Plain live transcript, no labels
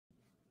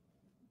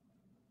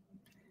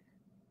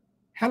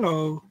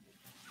Hello,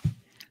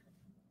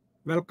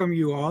 welcome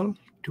you all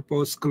to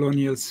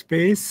Post-Colonial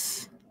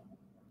Space,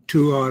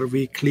 to our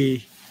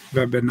weekly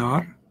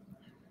webinar.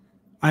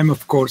 I'm,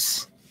 of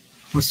course,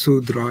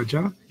 Masood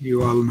Raja.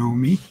 You all know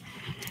me.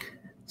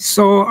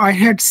 So I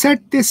had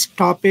set this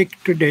topic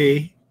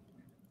today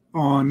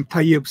on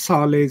Tayeb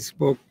Salih's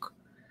book,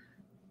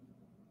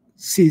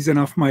 Season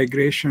of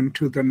Migration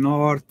to the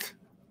North,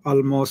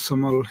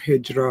 Al-Mawsum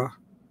al-Hijra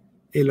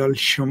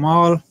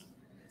il-Shamal,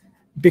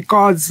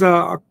 because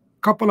a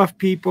couple of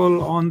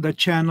people on the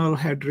channel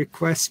had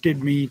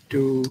requested me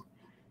to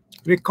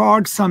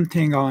record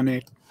something on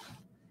it.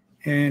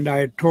 And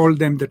I told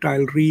them that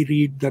I'll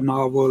reread the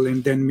novel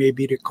and then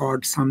maybe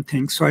record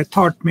something. So I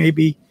thought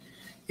maybe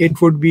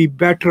it would be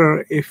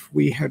better if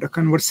we had a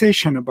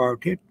conversation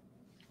about it.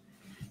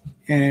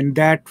 And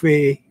that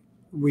way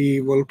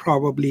we will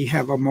probably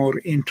have a more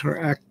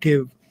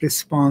interactive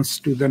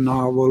response to the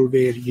novel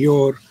where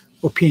your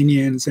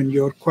opinions and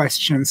your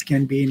questions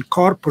can be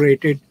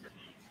incorporated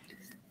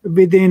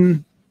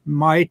within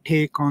my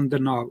take on the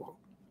novel.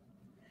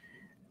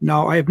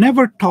 Now, I've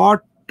never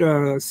taught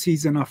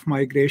Season of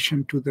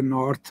Migration to the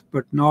North,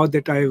 but now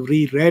that I've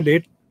reread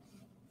it,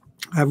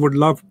 I would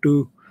love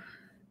to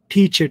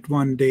teach it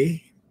one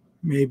day,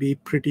 maybe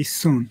pretty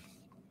soon.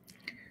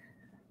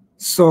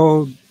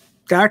 So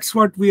that's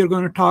what we are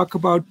going to talk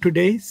about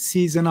today,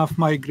 Season of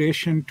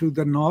Migration to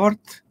the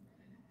North.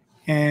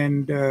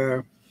 And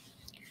the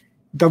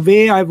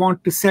way I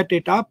want to set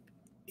it up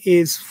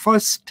is,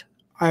 first,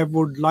 I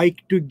would like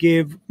to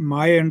give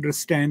my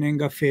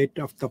understanding of it,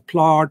 of the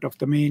plot, of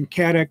the main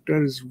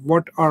characters,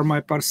 what are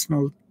my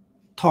personal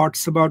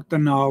thoughts about the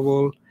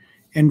novel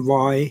and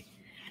why.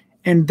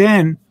 And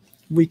then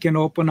we can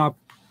open up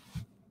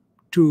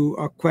to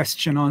a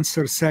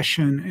question-answer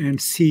session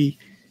and see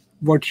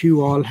what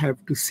you all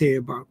have to say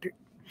about it.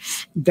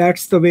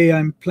 That's the way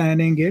I'm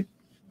planning it.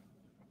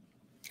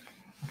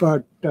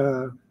 But,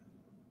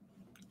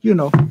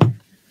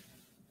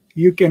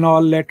 you can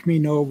all let me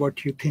know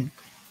what you think.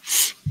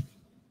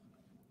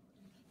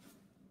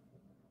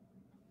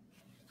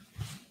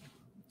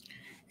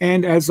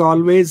 And as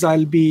always,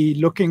 I'll be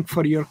looking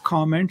for your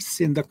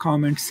comments in the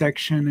comment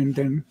section and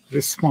then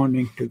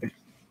responding to them.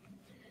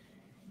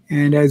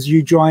 And as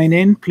you join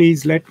in,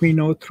 please let me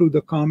know through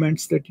the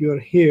comments that you're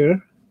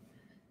here.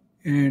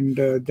 And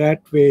that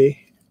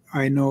way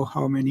I know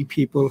how many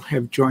people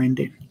have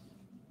joined in.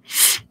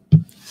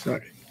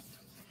 Sorry.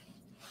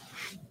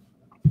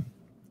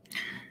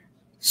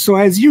 So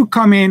as you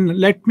come in,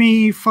 let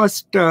me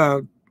first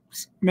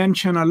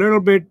mention a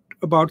little bit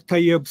about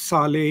Tayeb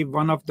Salih,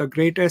 one of the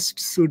greatest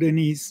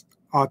Sudanese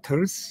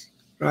authors,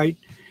 right?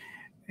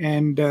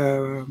 And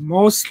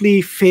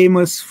mostly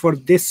famous for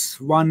this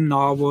one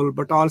novel,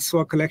 but also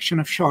a collection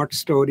of short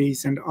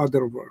stories and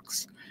other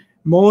works.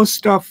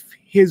 Most of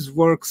his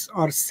works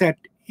are set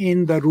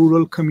in the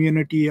rural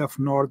community of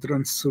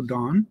northern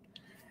Sudan.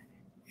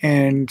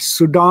 And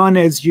Sudan,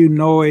 as you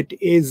know, it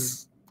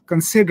was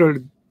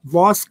considered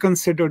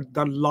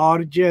the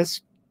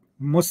largest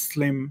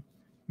Muslim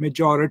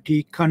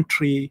majority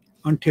country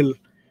until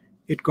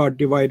it got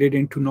divided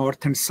into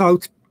North and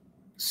South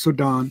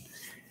Sudan.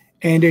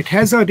 And it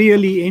has a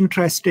really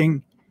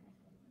interesting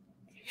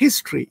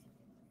history.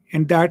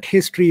 And that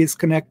history is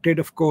connected,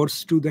 of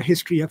course, to the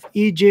history of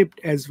Egypt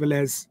as well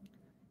as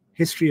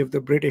history of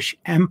the British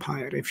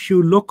Empire. If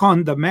you look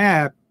on the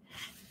map,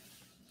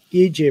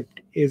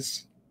 Egypt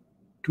is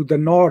to the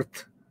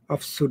north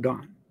of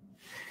Sudan.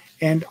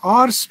 And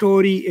our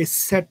story is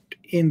set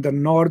in the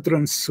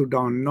northern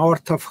Sudan,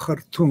 north of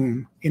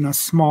Khartoum, in a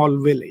small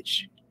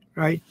village,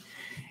 right?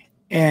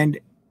 And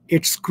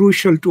it's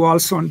crucial to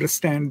also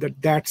understand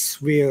that that's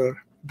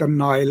where the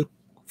Nile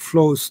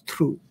flows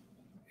through.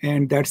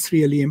 And that's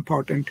really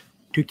important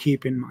to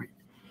keep in mind.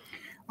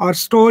 Our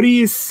story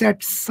is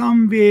set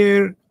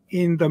somewhere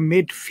in the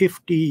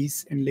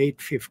mid-50s and late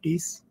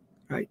 50s,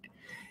 right?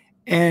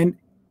 And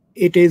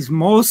it is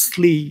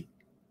mostly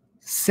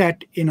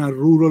set in a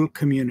rural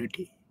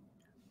community,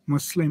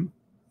 Muslim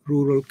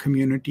rural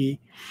community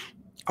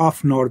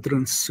of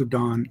northern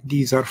Sudan.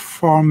 These are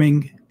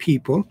farming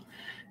people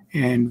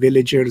and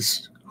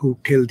villagers who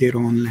till their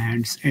own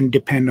lands and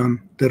depend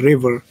on the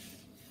river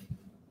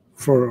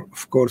for,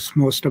 of course,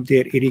 most of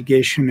their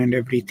irrigation and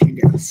everything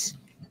else.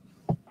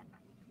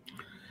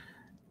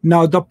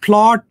 Now, the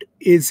plot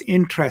is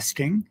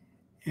interesting,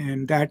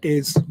 and that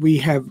is we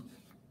have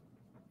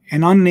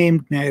an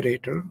unnamed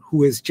narrator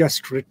who has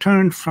just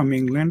returned from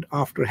England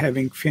after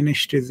having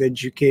finished his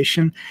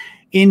education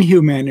in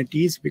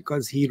humanities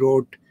because he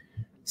wrote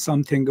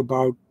something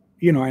about,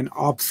 an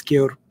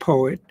obscure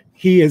poet.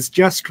 He has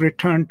just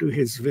returned to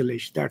his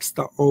village. That's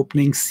the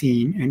opening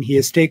scene. And he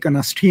has taken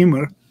a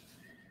steamer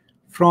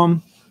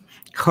from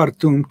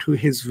Khartoum to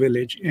his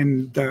village.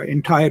 And the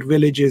entire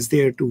village is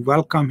there to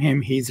welcome him.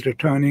 He's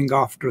returning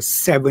after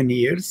 7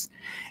 years.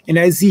 And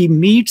as he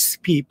meets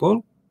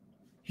people,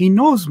 he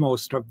knows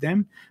most of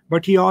them,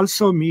 but he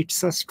also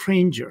meets a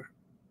stranger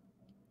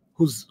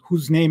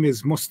whose name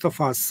is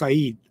Mustafa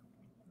Said.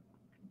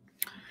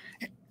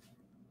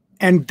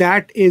 And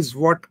that is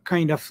what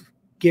kind of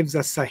gives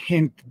us a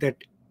hint that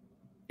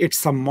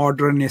it's a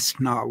modernist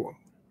novel.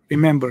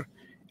 Remember,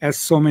 as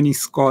so many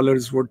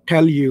scholars would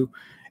tell you,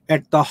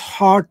 at the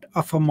heart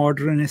of a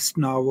modernist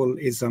novel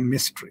is a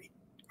mystery,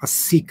 a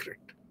secret,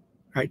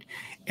 right?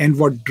 And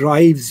what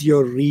drives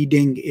your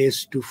reading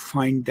is to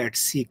find that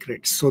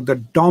secret. So the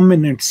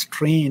dominant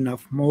strain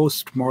of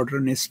most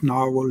modernist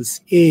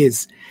novels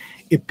is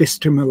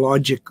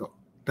epistemological.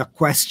 The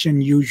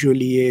question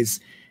usually is,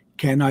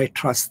 can I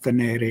trust the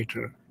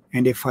narrator?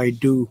 And if I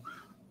do,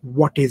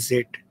 what is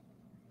it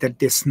that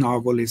this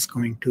novel is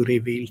going to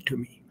reveal to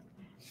me?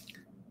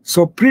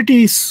 So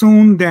pretty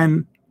soon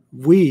then,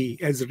 we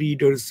as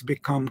readers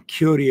become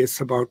curious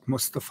about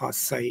Mustafa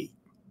Said,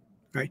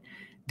 right?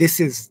 This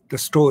is the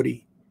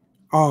story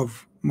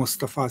of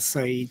Mustafa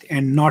Said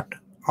and not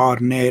our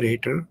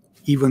narrator,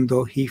 even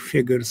though he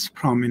figures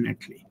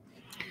prominently.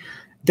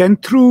 Then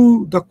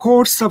through the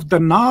course of the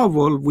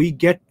novel, we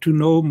get to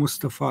know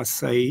Mustafa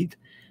Said,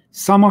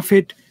 some of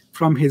it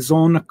from his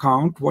own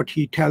account, what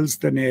he tells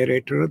the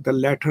narrator, the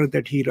letter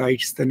that he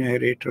writes the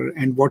narrator,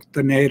 and what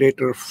the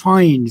narrator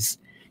finds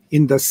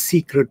in the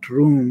secret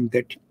room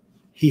that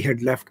he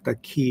had left the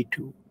key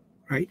to,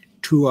 right,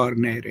 to our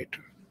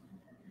narrator.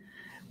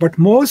 But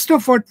most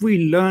of what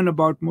we learn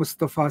about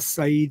Mustafa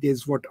Said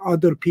is what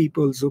other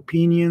people's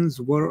opinions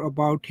were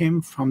about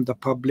him from the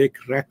public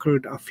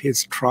record of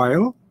his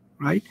trial,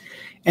 right,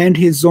 and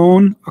his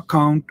own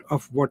account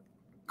of what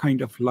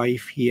kind of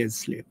life he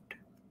has lived.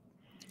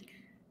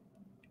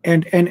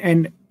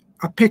 And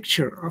a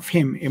picture of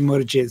him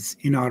emerges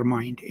in our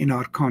mind, in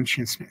our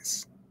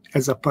consciousness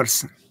as a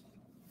person.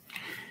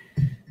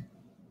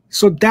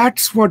 So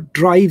that's what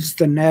drives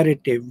the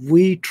narrative.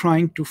 We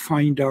trying to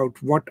find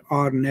out what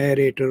our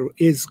narrator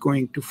is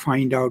going to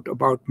find out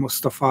about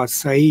Mustafa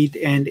Said.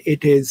 And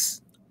it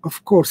is,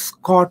 of course,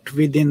 caught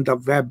within the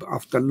web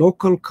of the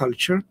local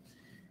culture,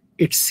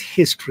 its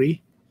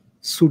history,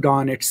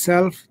 Sudan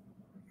itself,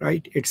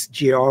 right? Its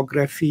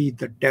geography,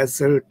 the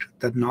desert,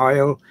 the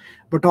Nile,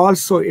 but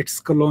also its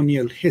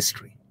colonial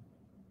history.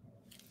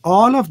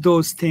 All of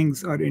those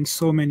things are in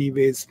so many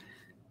ways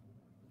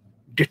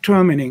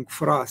determining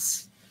for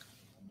us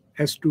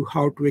as to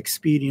how to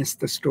experience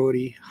the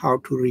story, how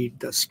to read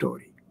the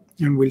story.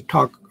 And we'll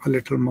talk a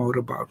little more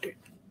about it.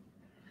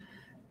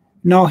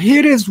 Now,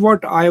 here is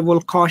what I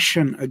will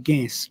caution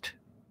against.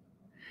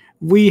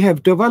 We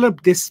have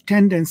developed this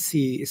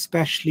tendency,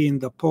 especially in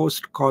the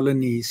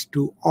post-colonies,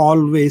 to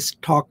always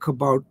talk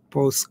about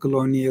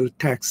post-colonial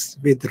texts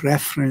with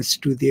reference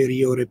to their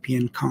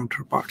European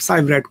counterparts.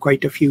 I've read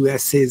quite a few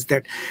essays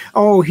that,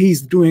 oh,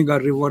 he's doing a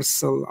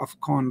reversal of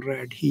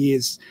Conrad. He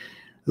is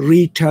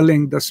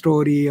retelling the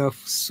story of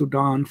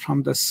Sudan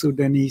from the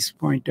Sudanese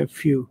point of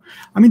view.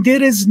 I mean,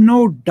 there is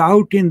no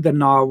doubt in the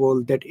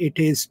novel that it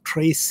is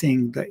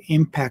tracing the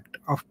impact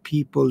of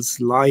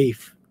people's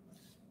life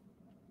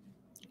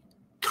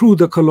through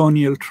the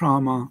colonial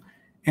trauma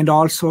and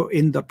also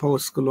in the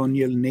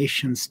post-colonial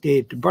nation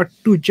state. But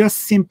to just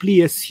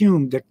simply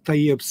assume that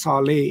Tayeb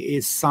Salih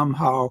is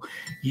somehow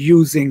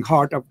using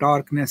Heart of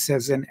Darkness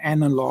as an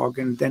analog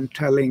and then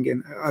telling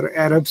an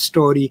Arab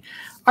story,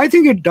 I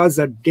think it does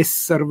a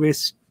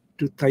disservice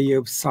to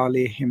Tayeb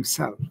Salih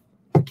himself.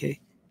 Okay,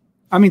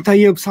 I mean,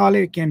 Tayeb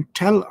Salih can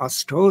tell a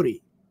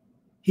story.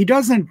 He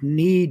doesn't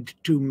need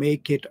to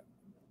make it,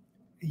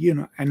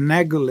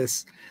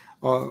 analogous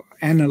or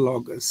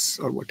analogous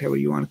or whatever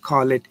you want to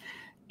call it.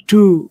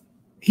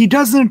 He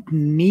doesn't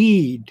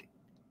need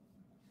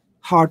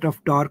Heart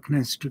of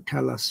Darkness to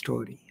tell a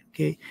story.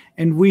 Okay,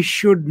 and we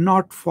should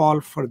not fall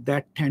for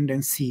that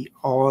tendency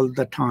all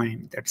the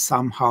time, that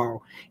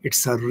somehow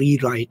it's a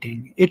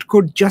rewriting. It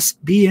could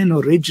just be an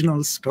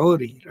original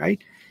story,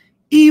 right?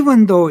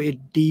 Even though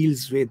it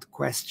deals with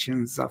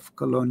questions of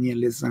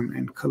colonialism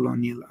and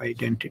colonial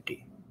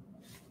identity.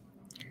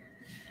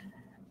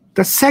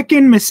 The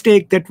second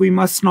mistake that we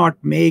must not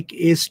make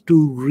is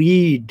to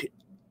read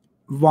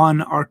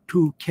one or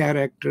two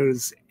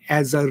characters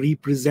as a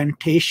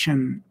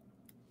representation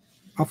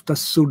of the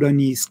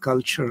Sudanese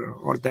culture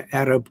or the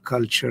Arab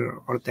culture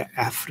or the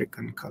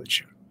African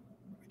culture.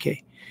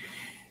 Okay,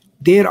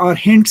 there are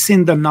hints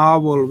in the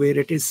novel where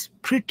it is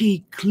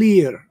pretty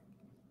clear,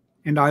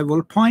 and I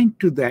will point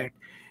to that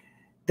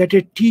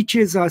it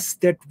teaches us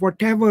that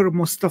whatever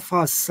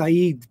Mustafa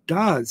Said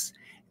does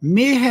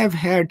may have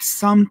had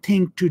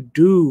something to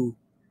do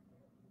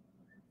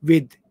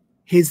with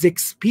his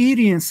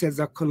experience as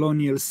a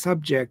colonial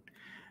subject,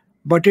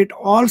 but it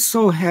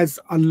also has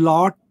a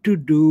lot to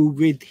do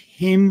with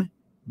him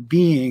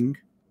being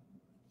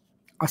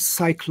a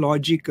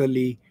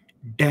psychologically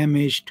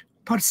damaged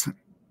person.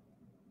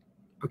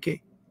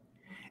 Okay.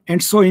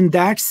 And so in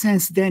that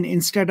sense, then,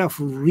 instead of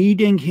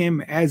reading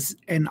him as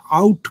an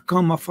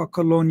outcome of a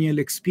colonial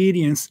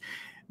experience,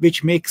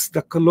 which makes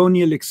the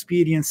colonial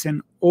experience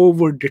an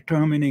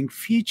over-determining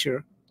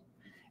feature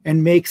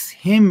and makes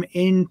him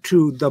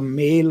into the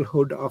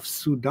malehood of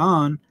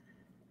Sudan,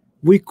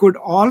 we could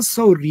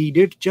also read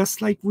it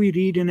just like we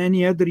read in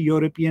any other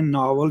European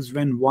novels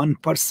when one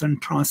person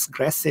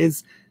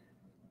transgresses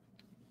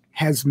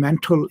has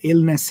mental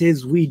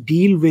illnesses, we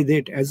deal with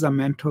it as a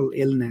mental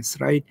illness,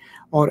 right?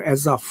 Or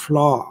as a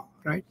flaw,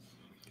 right?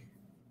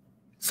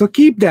 So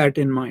keep that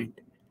in mind.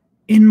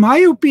 In my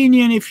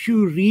opinion, if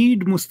you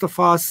read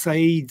Mustafa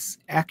Saeed's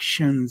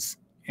actions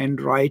and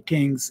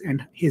writings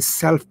and his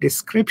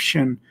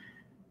self-description,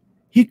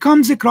 he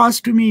comes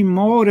across to me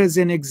more as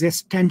an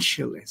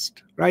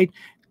existentialist, right?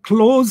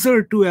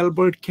 Closer to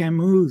Albert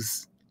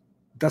Camus'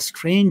 The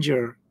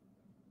Stranger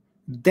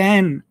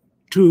than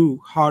to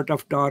Heart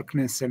of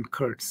Darkness and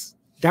Kurtz.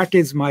 That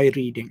is my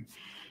reading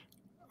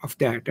of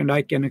that, and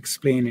I can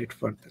explain it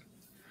further.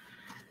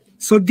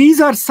 So these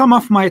are some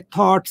of my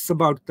thoughts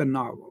about the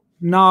novel.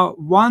 Now,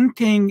 one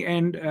thing,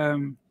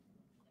 and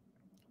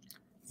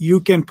you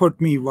can put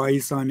me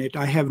wise on it,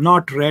 I have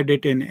not read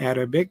it in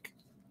Arabic,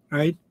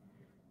 right?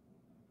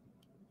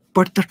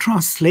 But the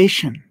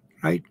translation,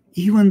 right?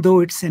 Even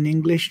though it's an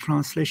English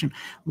translation,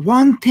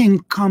 one thing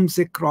comes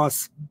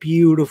across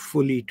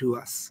beautifully to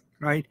us,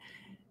 right?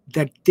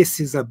 That this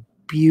is a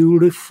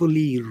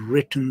beautifully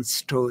written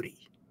story,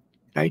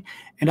 right?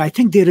 And I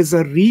think there is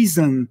a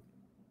reason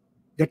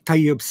that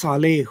Tayeb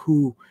Salih,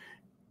 who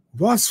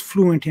was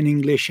fluent in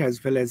English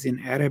as well as in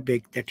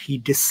Arabic, that he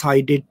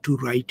decided to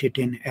write it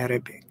in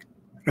Arabic,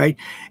 right?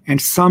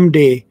 And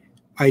someday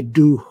I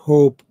do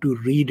hope to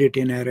read it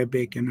in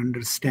Arabic and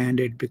understand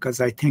it,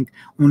 because I think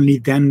only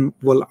then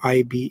will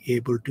I be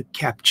able to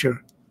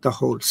capture the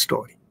whole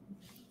story.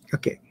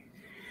 Okay.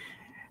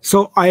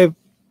 So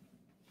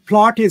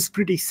plot is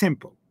pretty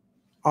simple.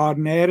 Our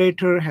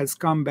narrator has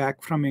come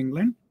back from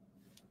England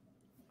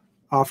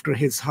after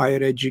his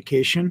higher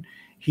education.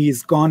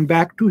 He's gone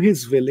back to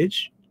his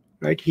village,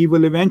 right? He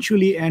will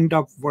eventually end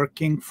up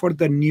working for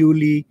the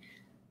newly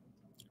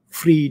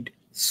freed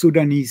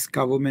Sudanese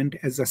government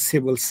as a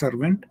civil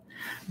servant.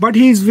 But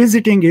he's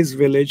visiting his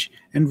village,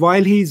 and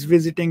while he's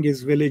visiting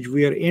his village,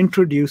 we are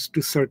introduced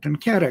to certain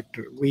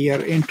characters. We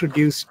are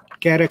introduced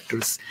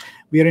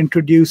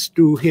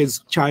to his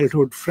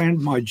childhood friend,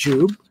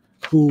 Majub,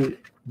 who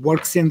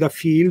works in the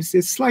fields,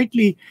 is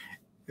slightly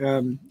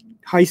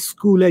high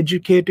school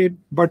educated,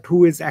 but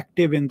who is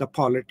active in the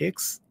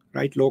politics,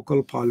 right?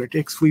 Local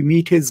politics. We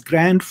meet his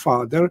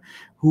grandfather,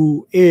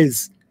 who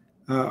is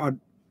a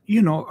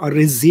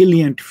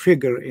resilient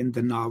figure in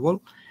the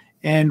novel.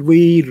 And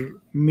we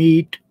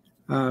meet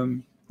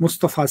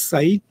Mustafa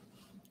Saeed,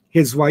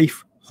 his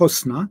wife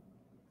Hosna,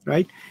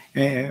 right?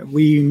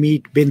 We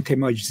meet Binte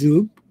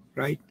Majzoub,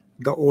 right?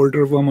 The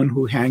older woman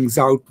who hangs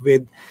out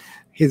with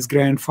his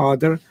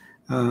grandfather,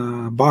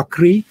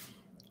 Bakri.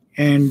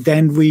 And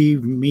then we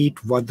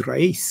meet Wad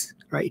Rais,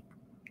 right?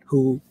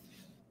 Who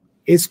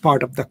is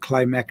part of the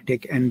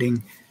climactic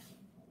ending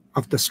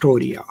of the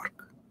story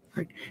arc,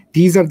 right?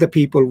 These are the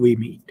people we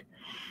meet.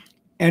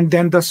 And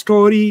then the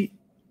story,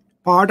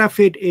 part of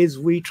it is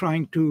we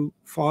trying to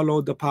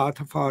follow the path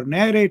of our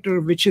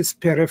narrator, which is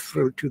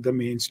peripheral to the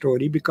main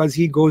story, because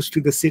he goes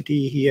to the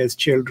city, he has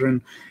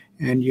children,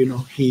 and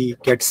he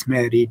gets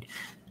married.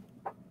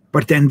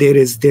 But then there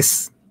is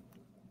this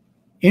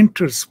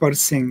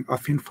interspersing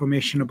of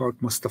information about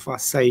Mustafa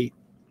Saeed,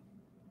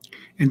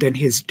 and then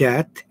his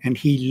death, and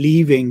he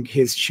leaving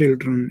his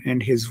children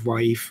and his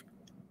wife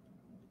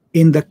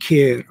in the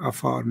care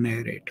of our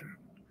narrator.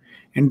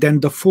 And then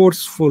the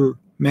forceful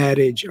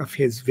marriage of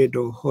his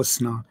widow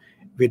Hosna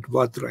with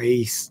Wad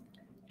Rais,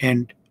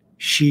 and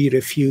she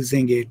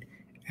refusing it,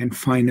 and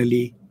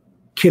finally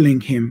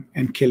killing him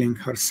and killing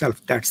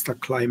herself. That's the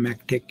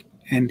climactic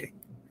ending,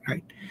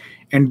 right?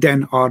 And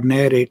then our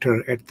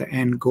narrator at the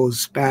end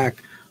goes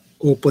back,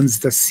 opens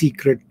the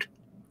secret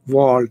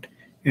vault,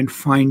 and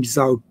finds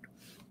out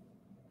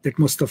that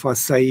Mustafa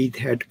Saeed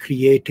had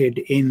created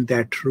in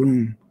that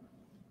room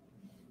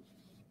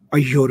a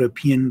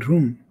European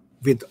room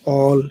with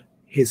all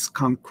his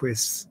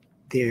conquests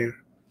there.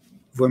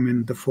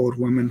 Women, the 4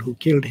 women who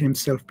killed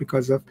themselves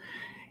because of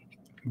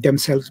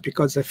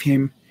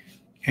him,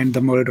 and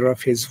the murder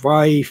of his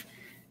wife.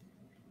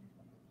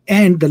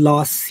 And the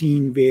last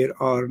scene where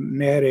our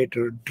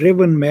narrator,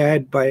 driven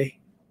mad by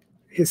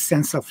his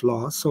sense of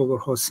loss over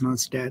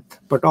Hosna's death,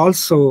 but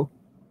also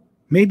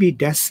maybe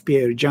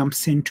despair,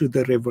 jumps into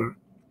the river,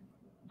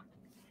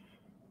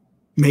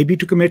 maybe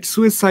to commit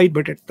suicide,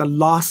 but at the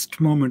last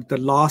moment, the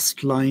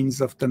last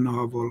lines of the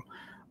novel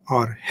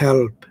are,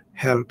 help,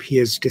 help, he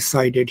has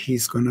decided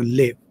he's going to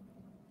live.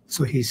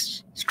 So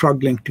he's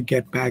struggling to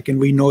get back, and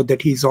we know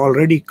that he's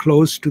already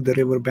close to the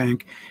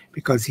riverbank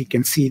because he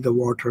can see the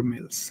water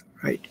mills,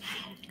 right?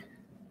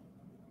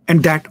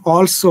 And that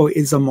also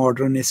is a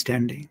modernist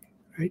ending,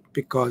 right?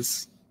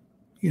 Because,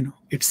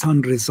 it's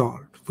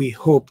unresolved. We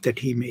hope that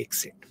he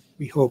makes it.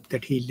 We hope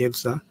that he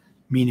lives a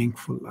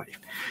meaningful life.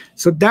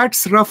 So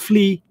that's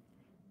roughly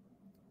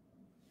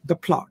the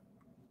plot.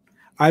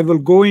 I will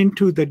go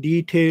into the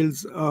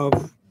details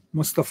of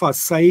Mustafa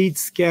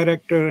Saeed's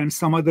character and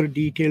some other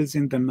details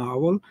in the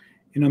novel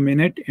in a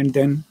minute, and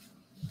then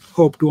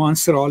hope to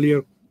answer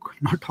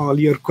not all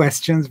your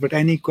questions, but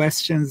any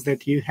questions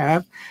that you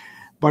have.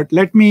 But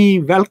let me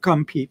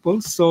welcome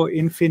people. So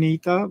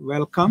Infinita,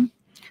 welcome.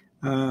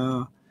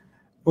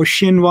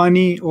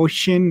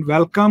 Oshin,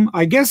 welcome.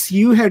 I guess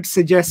you had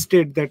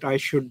suggested that I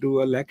should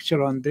do a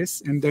lecture on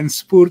this. And then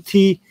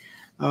Spurti,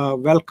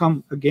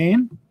 welcome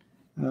again.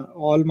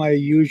 All my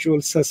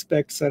usual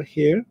suspects are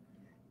here.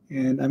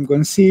 And I'm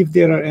going to see if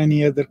there are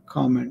any other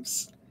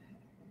comments.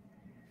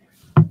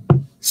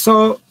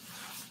 So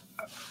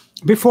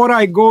before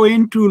I go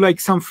into like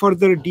some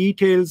further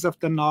details of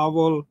the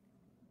novel,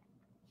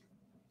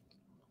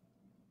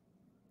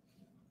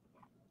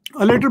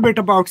 a little bit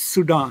about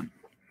Sudan.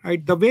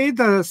 Right? The way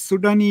the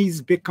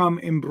Sudanese become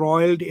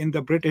embroiled in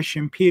the British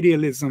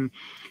imperialism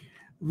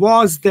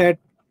was that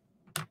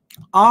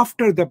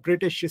after the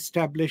British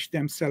established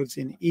themselves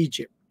in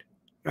Egypt,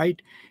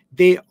 right,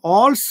 they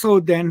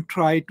also then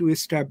try to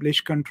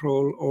establish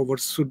control over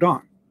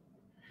Sudan.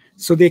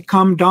 So they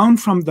come down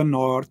from the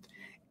north,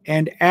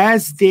 and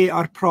as they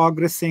are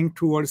progressing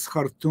towards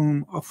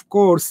Khartoum, of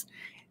course,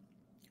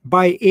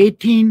 by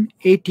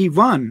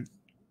 1881,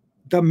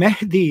 the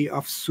Mahdi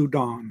of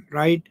Sudan,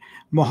 right,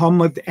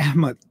 Muhammad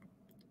Ahmad,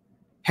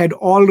 had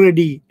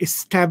already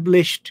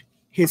established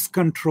his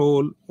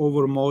control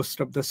over most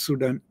of the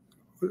Sudan.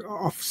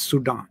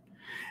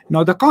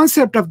 Now, the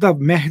concept of the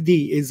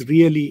Mahdi is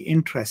really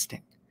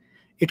interesting.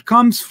 It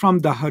comes from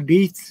the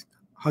Hadith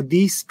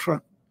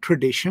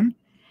tradition,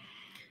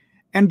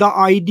 and the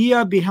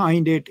idea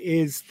behind it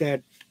is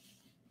that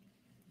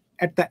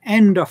at the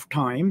end of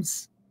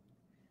times,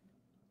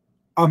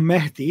 a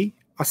Mahdi,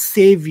 a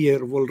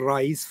savior, will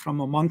rise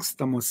from amongst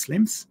the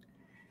Muslims,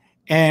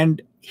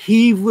 and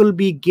he will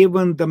be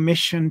given the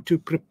mission to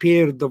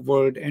prepare the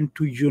world and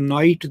to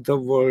unite the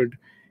world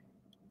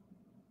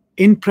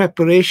in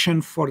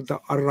preparation for the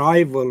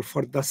arrival,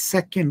 for the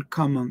second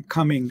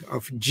coming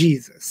of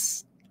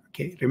Jesus.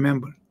 Okay,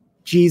 remember,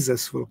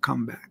 Jesus will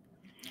come back.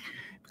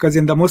 Because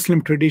in the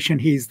Muslim tradition,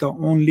 he is the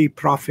only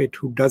prophet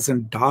who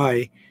doesn't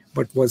die,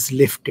 but was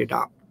lifted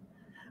up.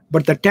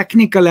 But the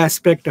technical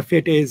aspect of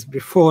it is,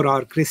 before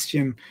our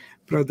Christian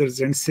brothers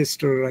and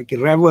sisters like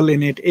revel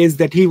in it, is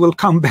that he will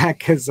come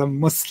back as a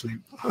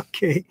Muslim,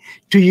 okay,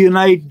 to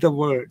unite the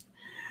world.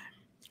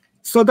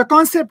 So the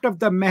concept of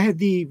the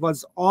Mahdi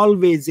was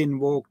always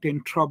invoked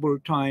in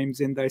troubled times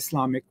in the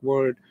Islamic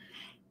world.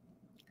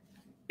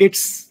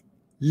 It's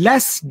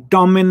less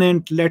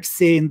dominant, let's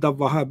say, in the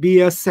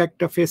Wahhabiyya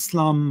sect of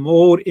Islam,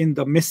 more in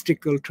the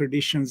mystical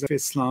traditions of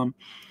Islam.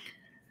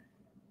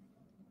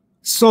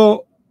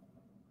 So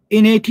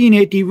in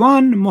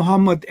 1881,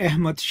 Muhammad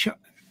Ahmad,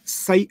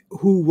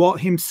 who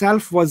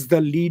himself was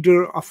the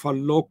leader of a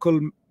local,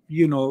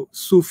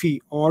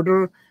 Sufi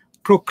order,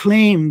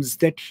 proclaims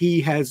that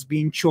he has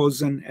been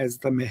chosen as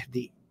the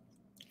Mahdi,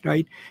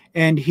 right?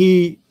 And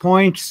he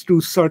points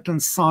to certain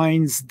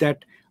signs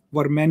that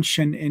were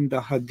mentioned in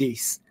the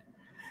Hadith.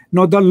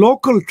 Now, the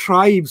local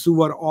tribes who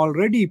were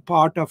already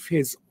part of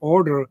his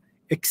order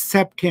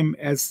accept him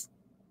as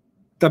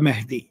the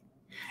Mahdi.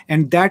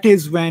 And that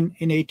is when,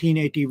 in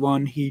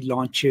 1881, he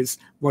launches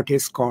what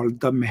is called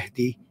the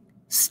Mahdi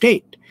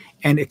state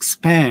and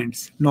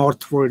expands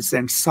northwards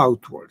and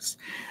southwards.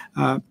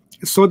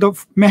 So the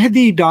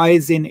Mahdi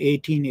dies in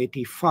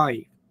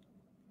 1885,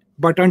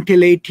 but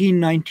until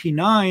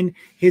 1899,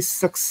 his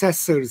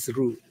successors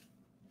rule,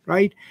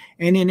 right?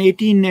 And in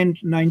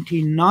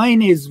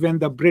 1899 is when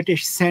the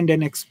British send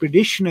an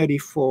expeditionary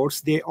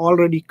force. They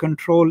already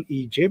control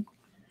Egypt,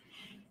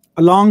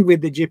 along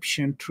with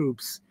Egyptian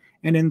troops.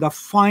 And in the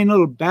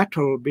final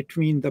battle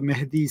between the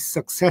Mahdi's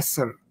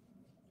successor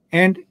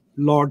and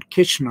Lord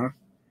Kitchener,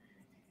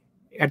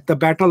 at the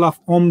Battle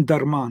of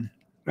Darman,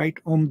 right?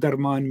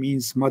 Darman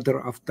means mother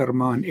of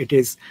Darman. It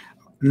is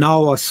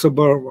now a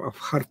suburb of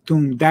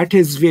Khartoum. That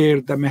is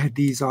where the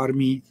Mahdi's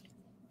armies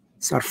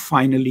are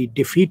finally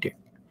defeated.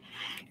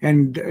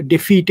 And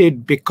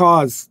defeated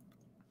because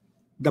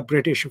the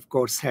British, of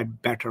course,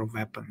 had better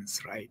weapons,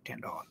 right,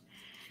 and all.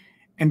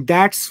 And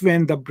that's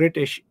when the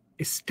British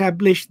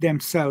established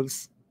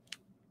themselves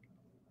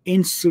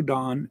in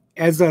Sudan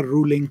as a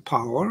ruling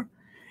power.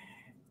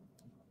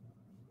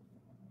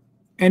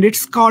 And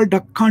it's called a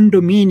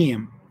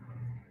condominium.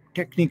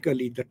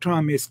 Technically, the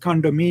term is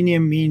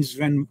condominium, means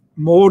when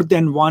more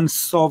than one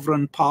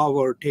sovereign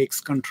power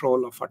takes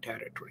control of a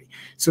territory.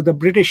 So the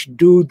British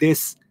do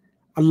this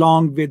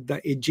along with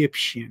the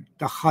Egyptian,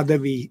 the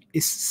Khadavi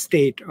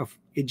state of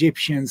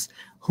Egyptians,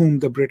 whom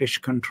the British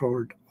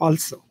controlled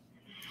also.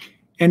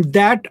 And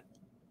that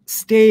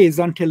stays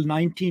until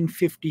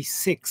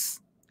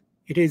 1956.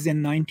 It is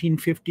in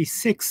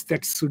 1956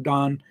 that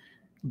Sudan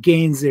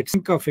gains its.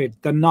 Think of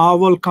it, the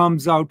novel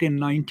comes out in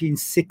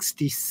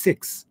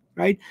 1966,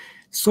 right?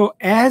 So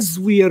as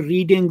we are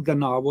reading the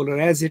novel, or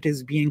as it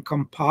is being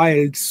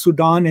compiled,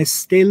 Sudan is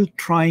still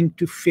trying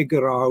to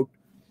figure out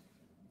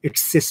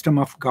its system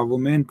of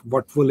government.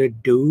 What will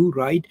it do,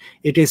 right?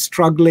 It is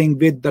struggling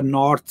with the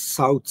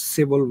North-South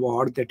civil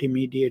war that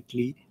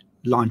immediately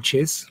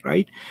launches,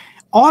 right?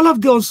 All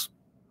of those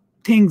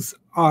things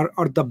are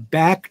the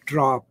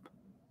backdrop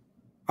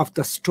of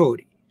the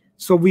story.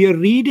 So we are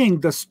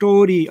reading the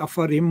story of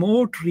a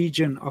remote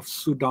region of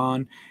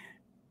Sudan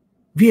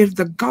where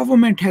the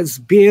government has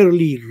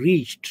barely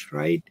reached,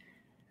 right?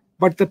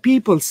 but the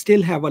people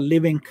still have a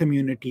living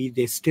community.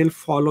 They still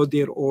follow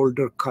their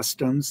older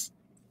customs.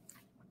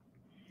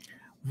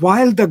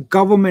 While the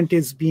government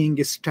is being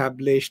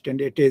established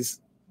and it is,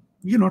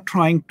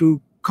 trying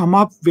to come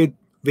up with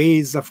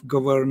ways of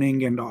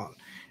governing and all,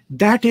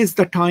 that is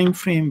the time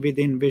frame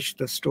within which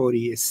the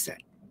story is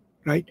set,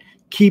 right?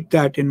 Keep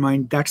that in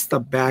mind. That's the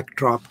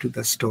backdrop to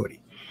the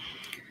story.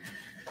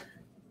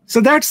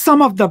 So that's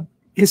some of the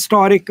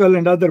historical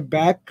and other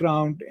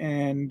background.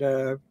 And,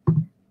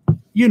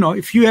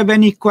 if you have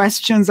any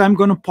questions, I'm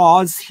going to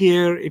pause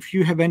here. If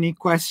you have any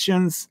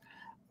questions,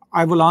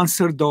 I will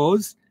answer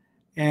those.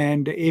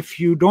 And if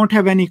you don't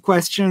have any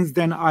questions,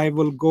 then I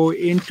will go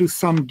into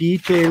some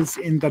details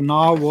in the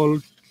novel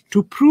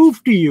to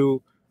prove to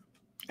you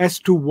as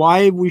to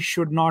why we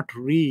should not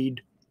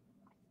read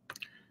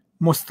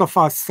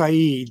Mustafa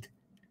Said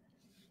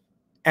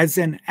as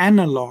an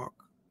analog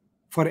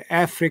for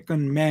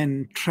African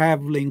men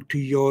traveling to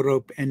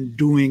Europe and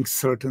doing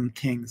certain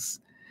things.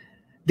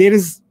 There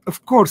is,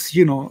 of course,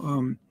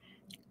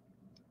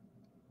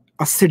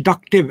 a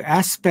seductive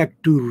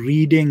aspect to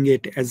reading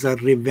it as a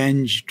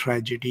revenge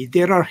tragedy.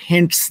 There are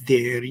hints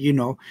there,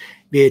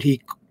 where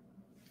he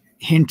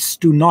hints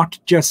to not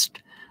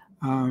just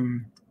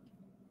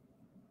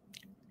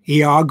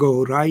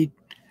Iago, right?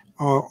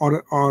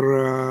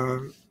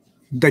 Or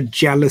the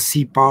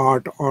jealousy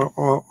part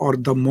or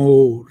the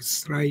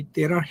Moors, right?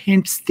 There are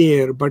hints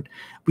there, but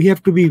we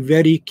have to be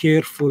very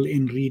careful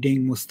in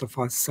reading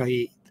Mustafa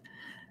Said.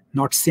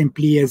 Not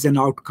simply as an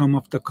outcome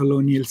of the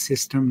colonial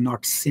system,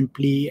 not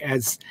simply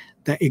as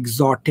the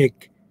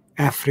exotic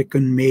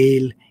African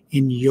male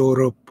in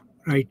Europe,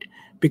 right?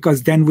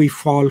 Because then we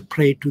fall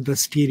prey to the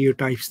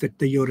stereotypes that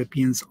the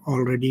Europeans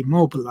already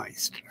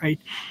mobilized, right?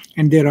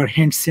 And there are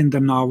hints in the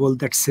novel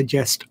that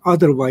suggest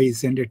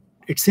otherwise, and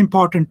it's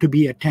important to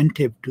be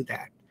attentive to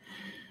that.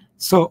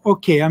 So,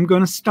 okay, I'm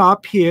going to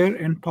stop here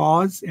and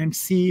pause and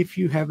see if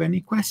you have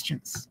any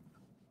questions.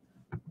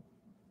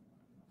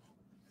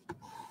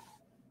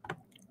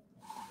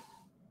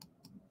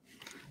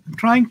 I'm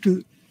trying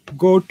to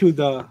go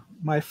to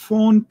my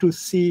phone to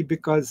see,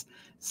 because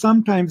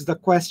sometimes the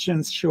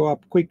questions show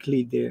up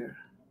quickly there.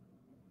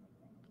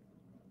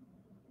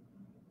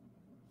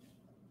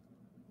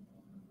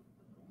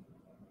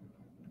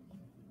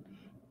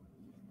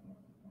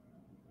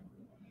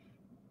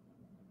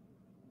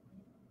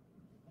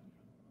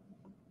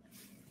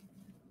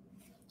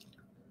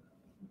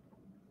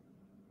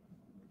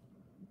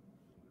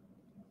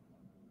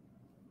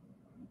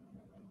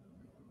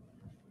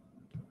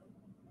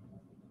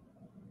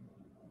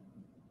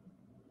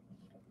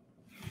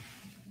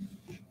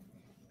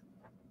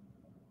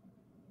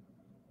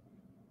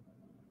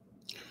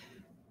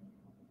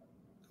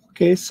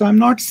 Okay, so I'm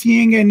not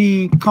seeing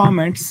any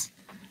comments.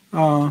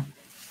 So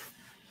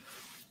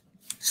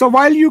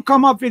while you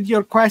come up with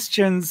your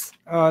questions,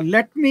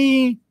 let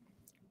me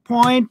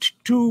point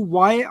to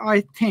why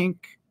I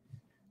think,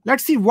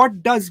 let's see,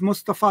 what does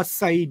Mustafa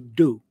Said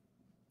do?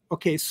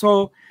 Okay,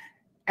 so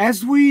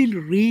as we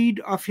read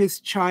of his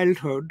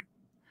childhood,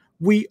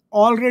 we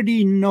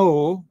already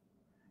know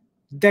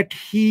that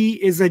he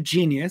is a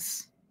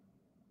genius,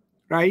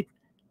 right?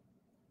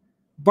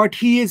 But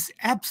he is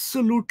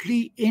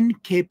absolutely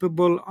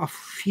incapable of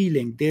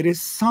feeling. There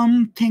is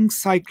something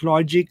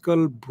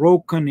psychological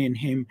broken in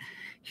him.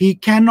 He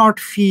cannot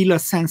feel a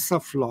sense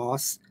of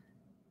loss.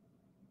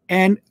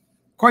 And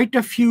quite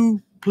a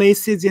few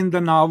places in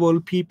the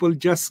novel, people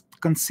just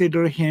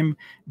consider him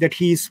that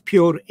he is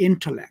pure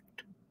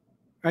intellect,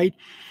 right?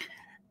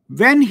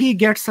 When he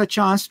gets a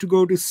chance to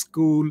go to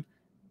school,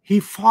 he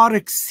far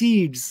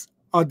exceeds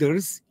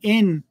others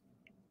in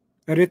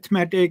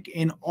arithmetic,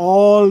 in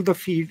all the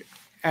field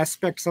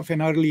aspects of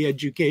an early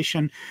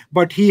education,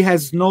 but he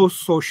has no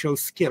social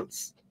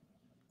skills,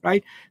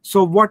 right?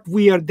 So what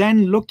we are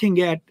then looking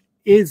at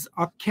is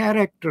a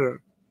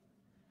character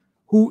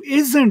who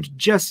isn't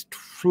just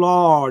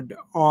flawed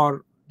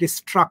or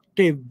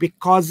destructive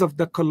because of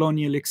the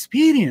colonial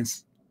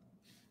experience,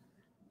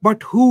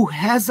 but who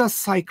has a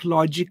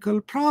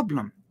psychological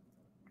problem,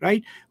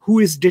 right? Who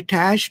is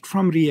detached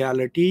from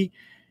reality.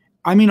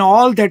 I mean,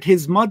 all that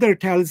his mother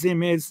tells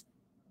him is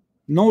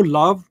no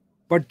love,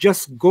 but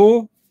just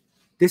go.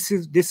 This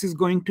is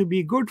going to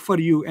be good for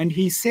you. And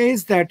he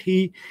says that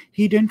he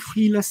didn't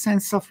feel a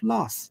sense of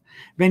loss.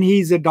 When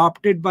he is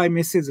adopted by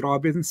Mrs.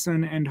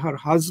 Robinson and her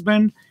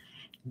husband,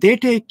 they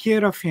take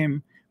care of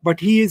him, but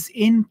he is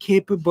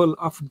incapable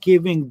of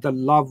giving the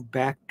love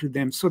back to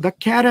them. So the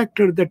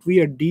character that we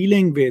are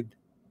dealing with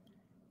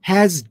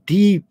has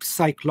deep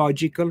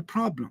psychological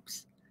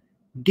problems,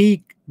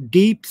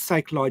 deep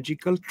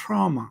psychological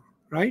trauma,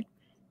 right?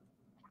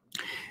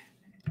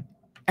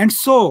 And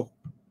so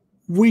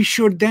we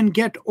should then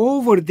get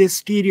over this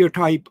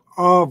stereotype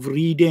of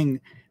reading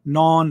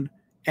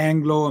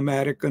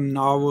non-Anglo-American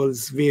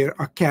novels where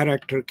a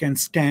character can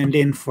stand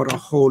in for a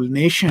whole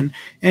nation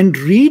and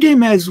read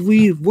him as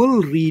we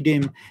will read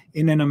him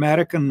in an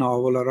American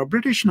novel or a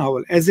British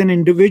novel, as an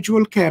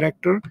individual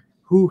character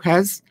who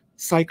has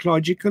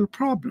psychological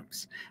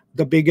problems.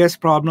 The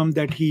biggest problem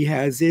that he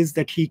has is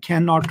that he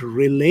cannot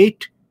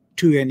relate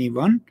to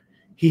anyone.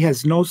 He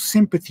has no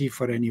sympathy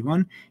for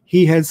anyone.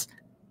 He has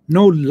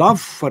no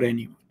love for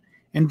anyone.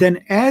 And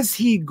then as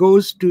he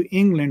goes to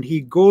England,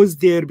 he goes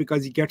there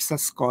because he gets a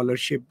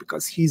scholarship,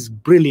 because he's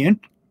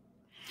brilliant,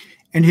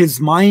 and his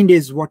mind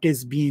is what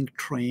is being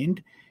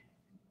trained.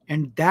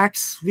 And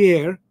that's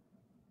where,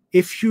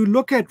 if you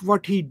look at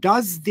what he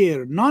does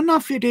there, none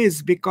of it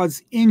is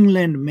because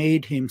England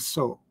made him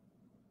so.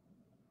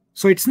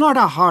 So it's not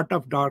a heart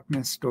of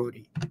darkness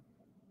story,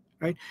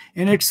 right?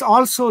 And it's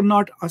also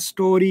not a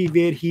story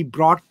where he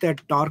brought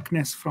that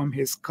darkness from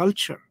his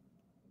culture.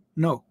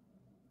 No,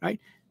 right?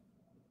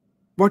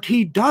 What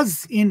he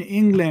does in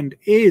England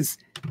is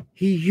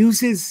he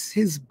uses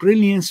his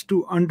brilliance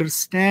to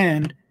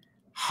understand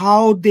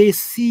how they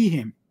see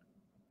him.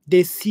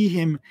 They see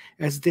him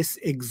as this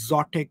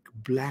exotic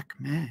black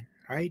man,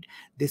 right?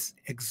 This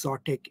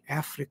exotic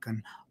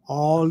African,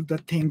 all the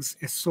things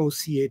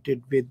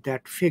associated with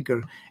that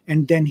figure.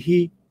 And then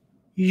he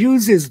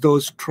uses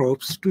those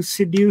tropes to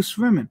seduce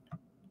women,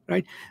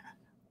 right?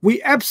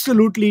 We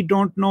absolutely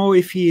don't know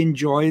if he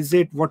enjoys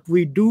it. What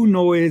we do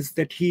know is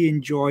that he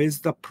enjoys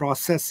the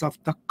process of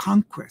the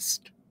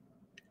conquest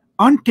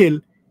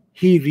until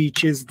he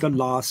reaches the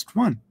last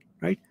one,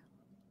 right?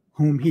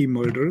 Whom he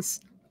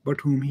murders, but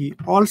whom he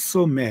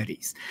also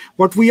marries.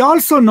 What we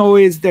also know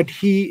is that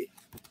he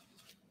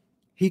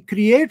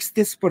creates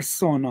this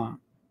persona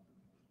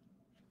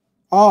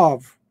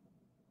of,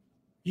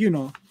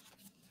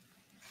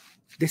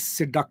 this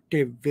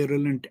seductive,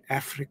 virulent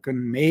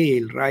African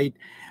male, right,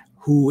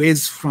 who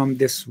is from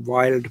this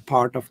wild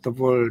part of the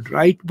world,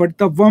 right? But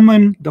the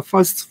woman, the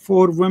first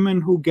 4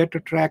 women who get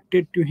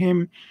attracted to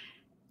him,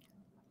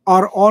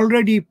 are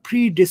already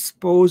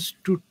predisposed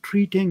to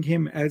treating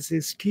him as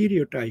a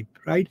stereotype,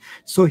 right?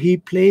 So he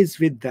plays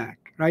with that,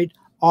 right?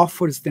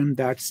 Offers them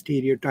that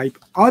stereotype.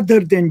 Other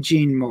than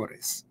Jean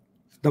Morris,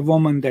 the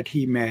woman that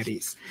he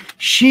marries,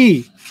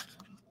 she's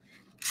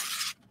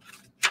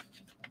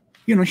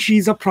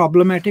a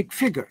problematic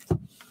figure,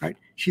 right?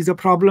 She's a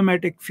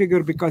problematic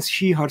figure because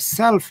she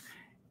herself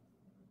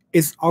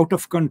is out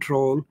of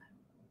control,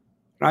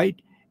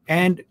 right?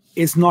 And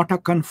is not a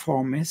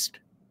conformist.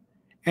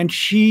 And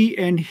she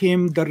and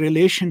him, the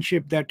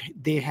relationship that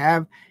they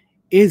have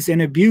is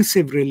an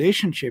abusive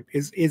relationship,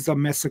 is a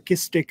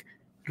masochistic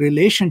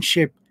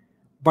relationship.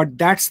 But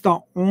that's the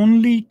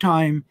only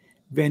time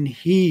when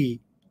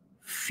he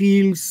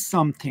feels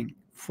something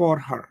for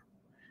her.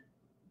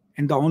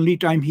 And the only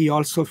time he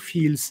also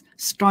feels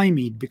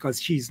stymied,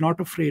 because she's not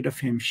afraid of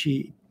him.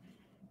 She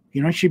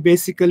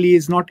basically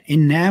is not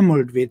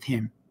enamored with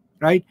him,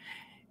 right?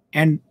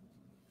 And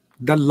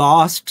the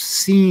last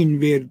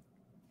scene where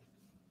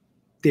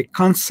they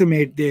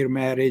consummate their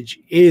marriage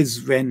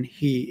is when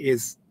he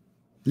is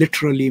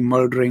literally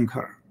murdering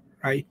her,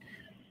 right?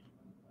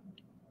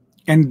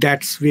 And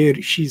that's where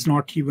she's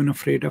not even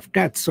afraid of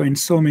death. So in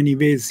so many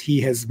ways,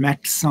 he has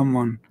met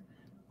someone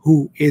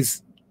who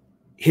is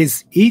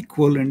his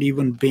equal and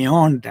even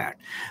beyond that.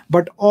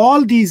 But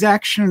all these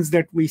actions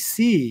that we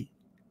see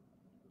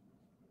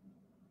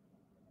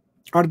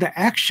are the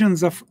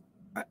actions of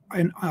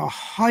a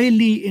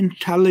highly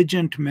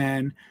intelligent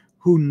man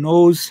who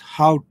knows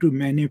how to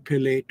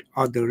manipulate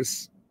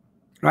others,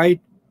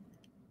 right?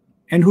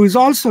 And who is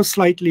also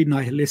slightly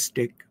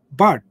nihilistic.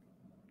 But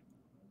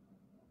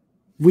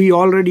we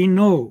already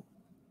know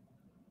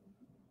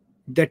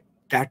that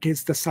that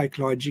is the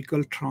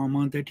psychological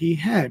trauma that he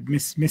had.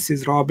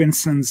 Mrs.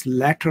 Robinson's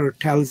letter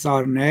tells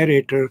our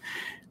narrator,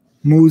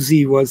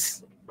 Muzi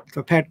was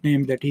the pet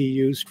name that he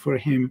used for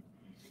him,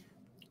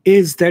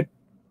 is that,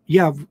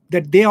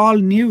 that they all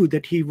knew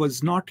that he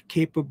was not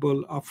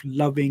capable of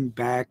loving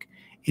back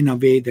in a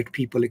way that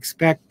people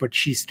expect, but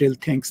she still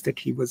thinks that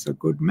he was a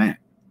good man,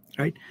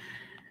 right?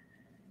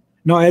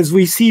 Now, as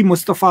we see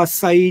Mustafa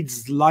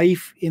Said's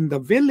life in the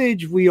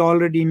village, we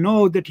already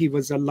know that he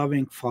was a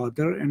loving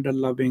father and a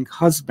loving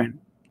husband.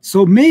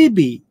 So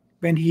maybe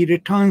when he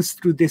returns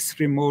to this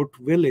remote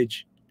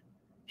village,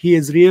 he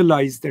has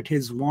realized that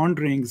his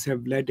wanderings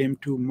have led him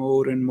to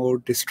more and more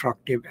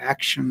destructive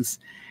actions.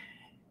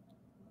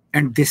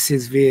 And this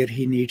is where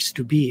he needs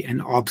to be,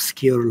 an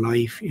obscure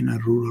life in a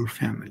rural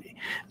family.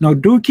 Now,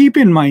 do keep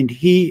in mind,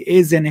 he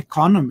is an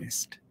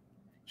economist.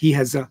 He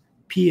has a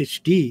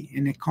PhD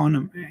in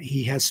economy.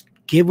 He has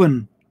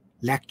given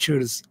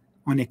lectures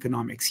on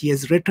economics. He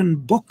has written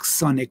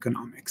books on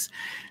economics.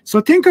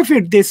 So think of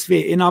it this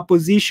way, in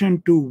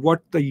opposition to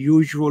what the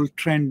usual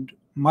trend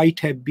might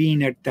have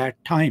been at that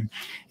time.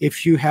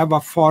 If you have a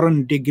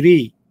foreign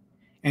degree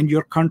and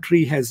your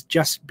country has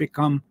just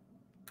become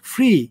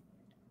free,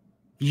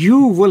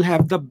 you will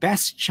have the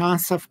best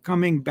chance of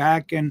coming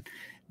back and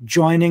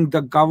joining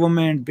the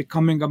government,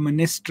 becoming a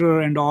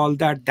minister and all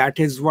that. That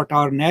is what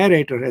our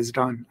narrator has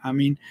done. I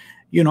mean,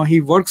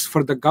 he works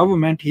for the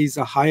government. He's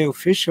a high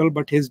official,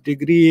 but his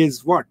degree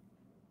is what?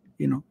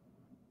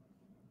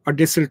 A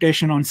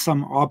dissertation on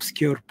some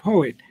obscure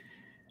poet.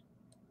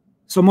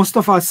 So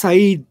Mustafa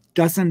Said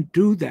doesn't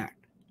do that.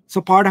 So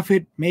part of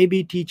it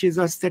maybe teaches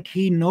us that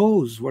he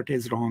knows what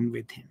is wrong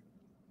with him.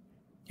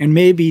 And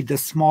maybe the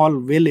small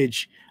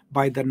village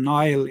by the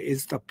Nile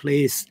is the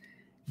place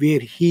where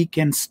he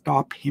can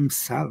stop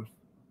himself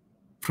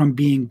from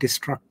being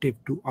destructive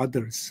to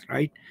others,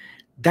 right?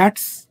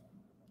 That's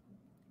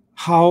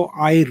how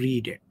I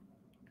read it.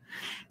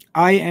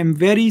 I am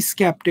very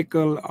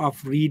skeptical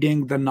of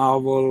reading the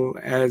novel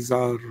as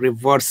a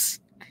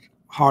reverse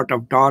Heart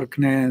of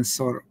Darkness,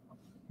 or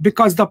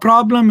because the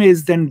problem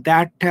is then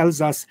that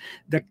tells us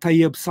that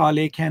Tayeb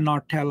Saleh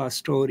cannot tell a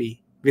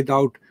story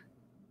without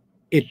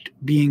it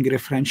being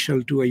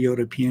referential to a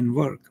European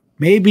work.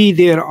 Maybe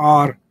there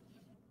are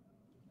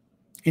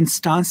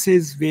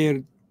instances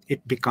where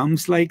it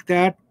becomes like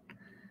that,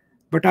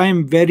 but I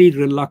am very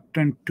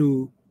reluctant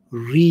to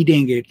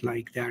reading it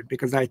like that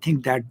because I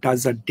think that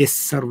does a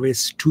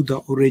disservice to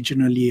the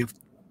originality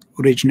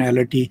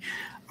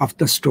of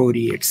the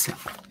story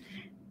itself.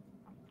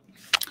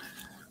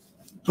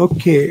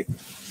 Okay.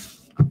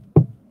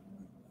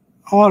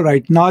 All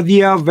right,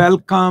 Nadia,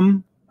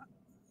 welcome.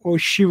 Oh,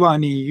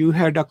 Shivani, you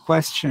had a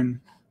question.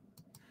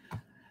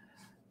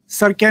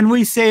 Sir, can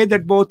we say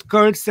that both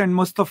Kurds and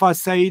Mustafa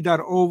Saeed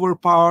are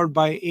overpowered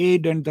by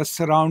aid and the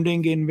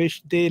surrounding in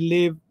which they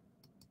live?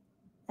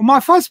 My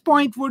first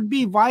point would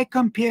be, why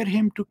compare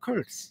him to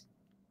Kurds?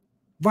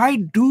 Why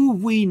do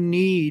we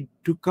need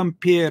to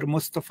compare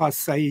Mustafa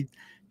Saeed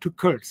to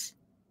Kurds?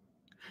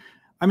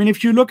 I mean,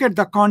 if you look at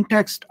the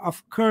context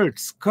of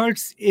Kurds,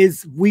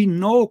 we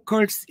know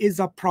Kurds is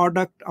a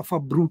product of a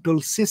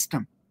brutal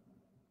system.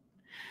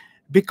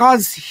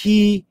 Because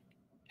he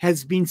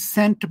has been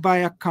sent by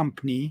a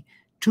company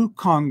to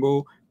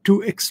Congo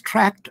to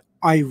extract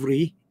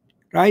ivory,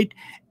 right?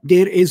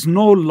 There is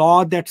no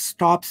law that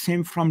stops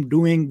him from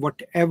doing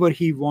whatever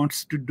he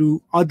wants to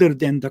do other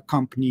than the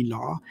company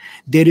law.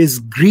 There is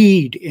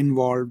greed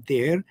involved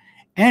there.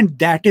 And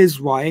that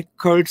is why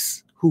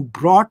Kurds who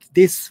brought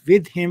this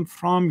with him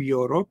from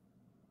Europe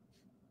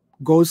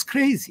goes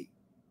crazy,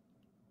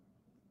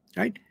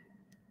 right?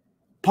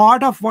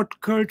 Part of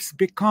what Kurds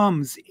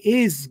becomes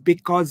is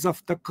because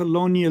of the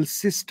colonial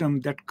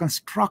system that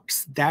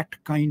constructs that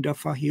kind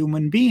of a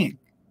human being,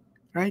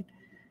 right?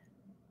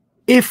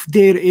 If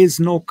there is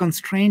no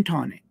constraint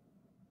on it,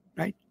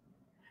 right?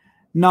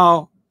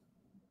 Now,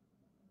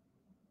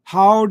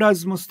 how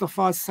does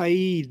Mustafa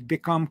Saeed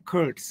become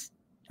Kurds?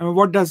 I mean,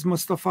 what does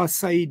Mustafa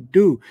Saeed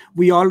do?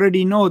 We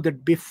already know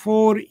that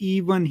before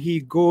even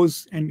he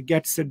goes and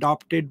gets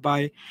adopted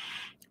by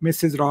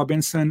Mrs.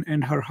 Robinson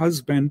and her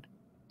husband,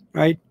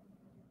 right?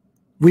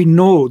 We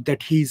know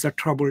that he's a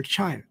troubled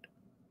child.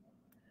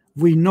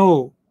 We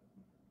know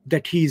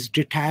that he's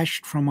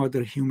detached from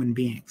other human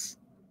beings.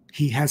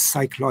 He has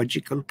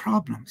psychological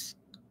problems.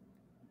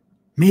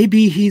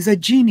 Maybe he's a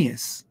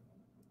genius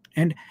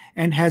and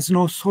has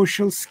no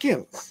social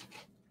skills.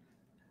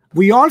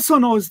 We also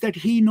know that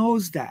he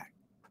knows that,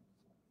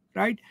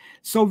 right?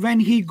 So when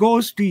he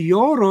goes to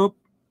Europe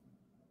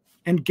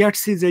and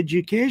gets his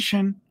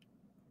education,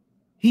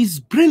 he's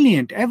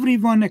brilliant.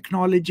 Everyone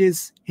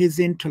acknowledges his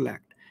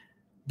intellect.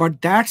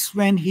 But that's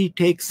when he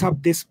takes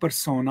up this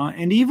persona.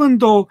 And even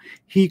though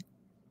he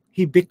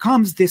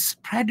becomes this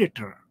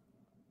predator,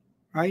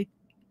 right?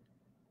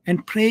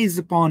 And preys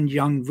upon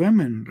young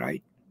women,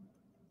 right?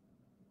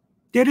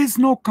 There is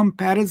no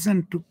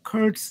comparison to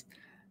Kurds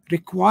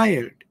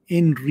required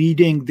in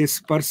reading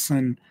this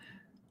person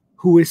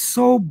who is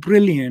so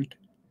brilliant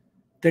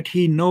that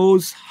he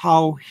knows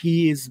how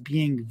he is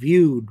being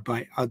viewed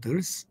by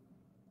others,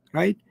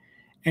 right?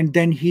 And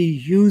then he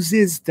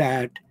uses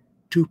that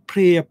to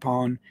prey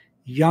upon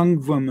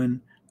young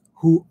women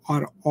who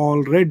are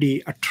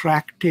already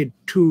attracted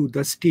to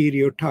the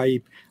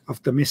stereotype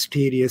of the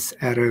mysterious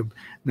Arab,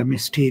 the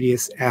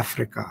mysterious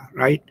Africa,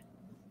 right?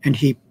 And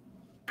he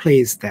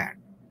plays that.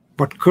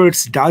 What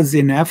Kurds does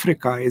in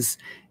Africa is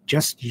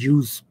just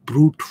use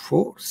brute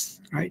force,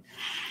 right?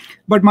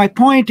 But my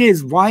point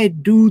is, why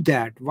do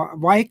that?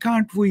 Why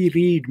can't we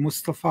read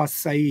Mustafa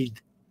Saeed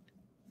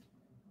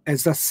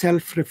as a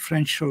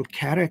self-referential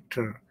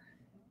character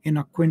in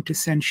a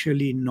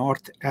quintessentially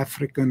North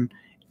African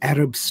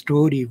Arab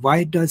story?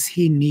 Why does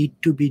he need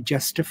to be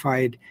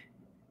justified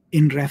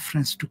in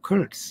reference to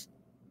Kurds?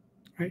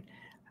 Right?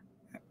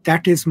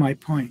 That is my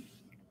point.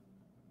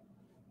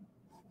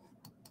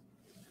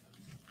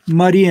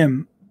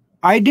 Mariam,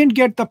 I didn't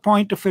get the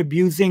point of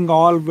abusing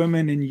all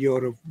women in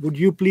Europe. Would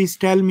you please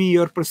tell me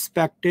your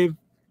perspective?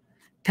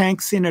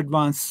 Thanks in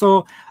advance.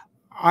 So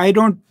I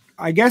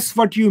guess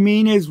what you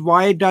mean is,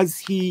 why does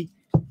he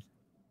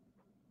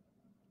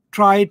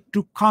try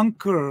to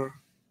conquer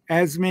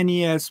as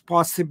many as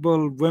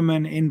possible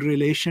women in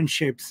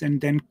relationships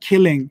and then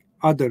killing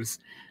others?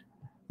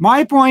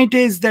 My point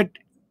is that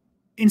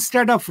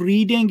instead of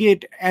reading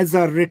it as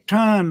a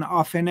return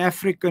of an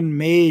African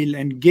male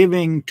and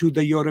giving to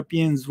the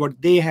Europeans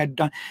what they had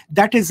done,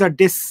 that is a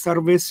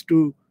disservice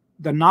to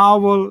the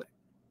novel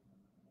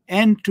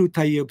and to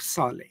Tayeb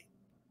Saleh.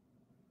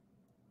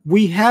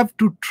 We have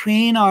to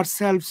train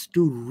ourselves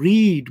to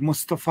read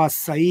Mustafa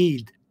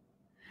Saeed,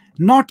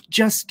 not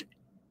just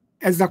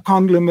as a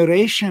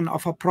conglomeration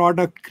of a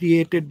product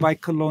created by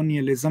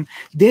colonialism.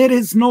 There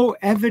is no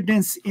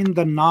evidence in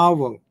the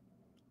novel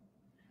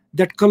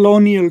that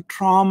colonial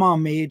trauma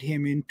made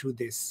him into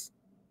this.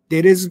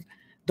 The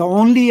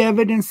only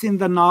evidence in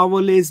the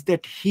novel is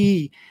that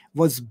he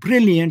was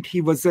brilliant,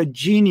 he was a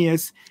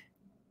genius,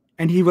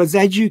 and he was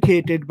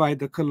educated by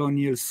the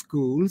colonial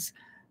schools.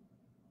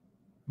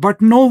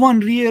 But no one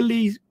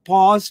really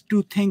paused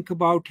to think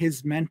about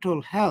his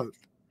mental health.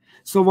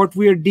 So what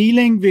we're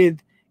dealing with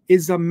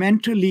is a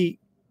mentally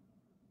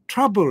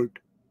troubled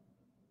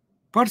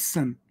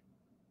person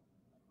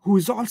who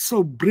is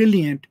also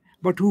brilliant,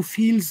 but who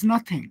feels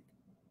nothing.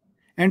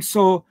 And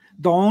so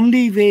the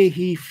only way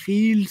he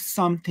feels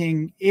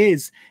something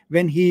is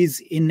when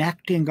he's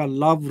enacting a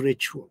love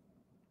ritual,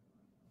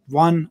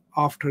 one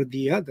after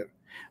the other.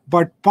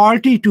 But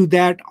party to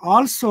that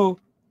also,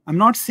 I'm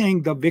not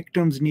saying the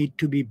victims need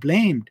to be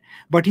blamed,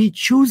 but he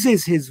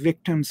chooses his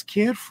victims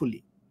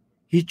carefully.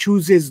 He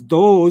chooses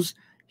those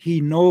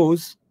he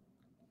knows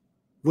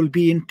will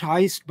be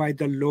enticed by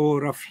the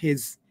lure of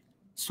his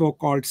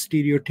so-called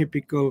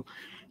stereotypical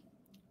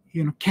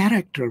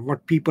character,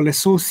 what people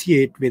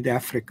associate with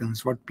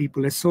Africans, what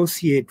people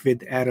associate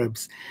with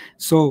Arabs.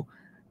 So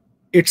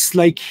it's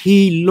like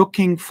he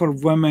looking for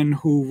women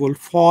who will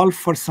fall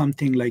for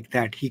something like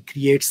that. He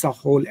creates a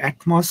whole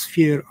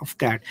atmosphere of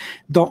that.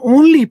 The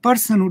only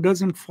person who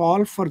doesn't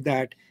fall for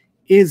that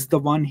is the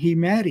one he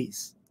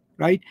marries,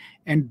 right?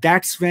 And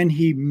that's when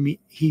he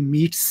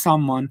meets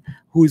someone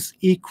who's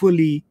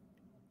equally,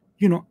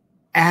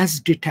 as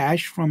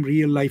detached from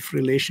real life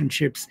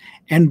relationships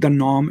and the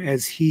norm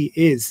as he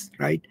is,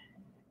 right?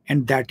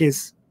 And that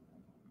is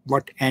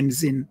what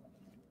ends in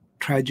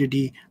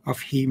tragedy of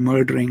he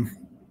murdering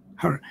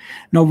her.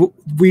 Now,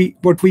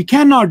 what we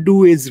cannot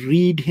do is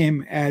read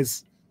him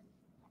as,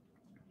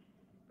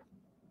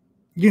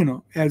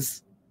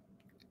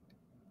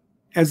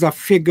 as a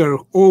figure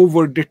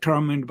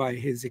over-determined by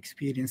his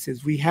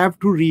experiences. We have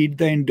to read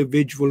the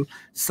individual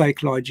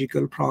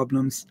psychological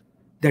problems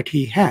that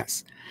he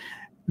has.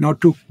 Now,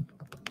 to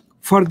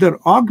further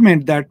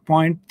augment that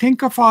point,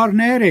 think of our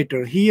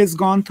narrator. He has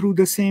gone through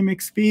the same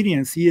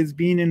experience. He has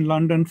been in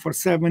London for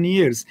 7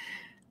 years.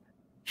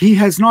 He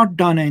has not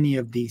done any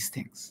of these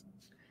things.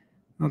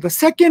 Now, the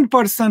second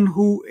person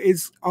who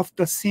is of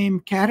the same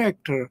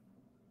character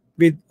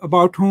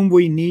about whom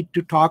we need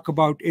to talk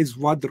about is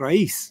Wad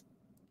Rais,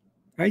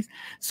 right?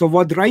 So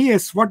Wad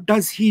Rais, what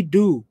does he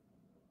do?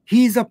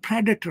 He's a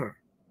predator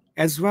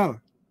as well,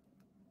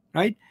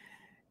 right?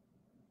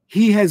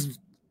 He has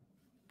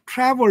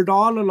traveled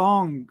all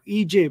along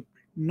Egypt,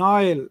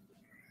 Nile,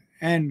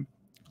 and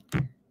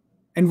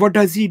what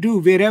does he do?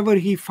 Wherever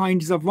he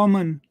finds a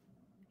woman,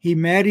 he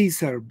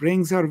marries her,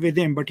 brings her with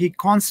him, but he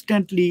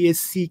constantly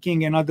is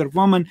seeking another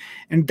woman,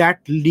 and that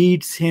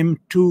leads him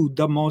to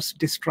the most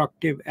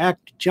destructive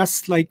act,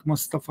 just like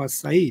Mustafa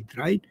Said,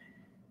 right?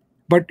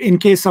 But in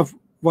case of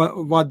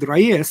Wad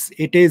Rais,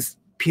 it is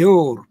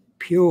pure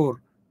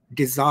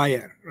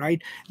desire,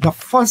 right? The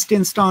first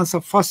instance,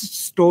 the first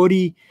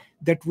story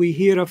that we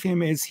hear of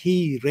him is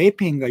he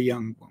raping a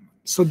young woman.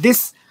 So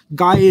this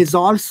guy is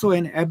also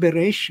an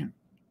aberration,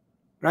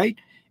 right?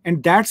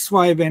 And that's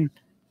why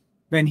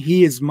when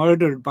he is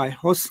murdered by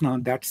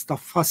Hosna, that's the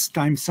first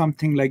time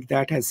something like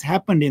that has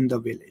happened in the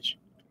village,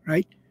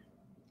 right?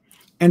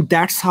 And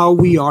that's how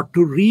we ought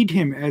to read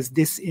him, as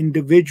this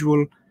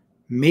individual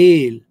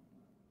male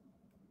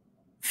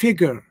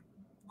figure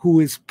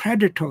who is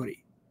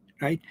predatory,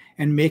 right?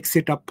 And makes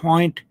it a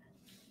point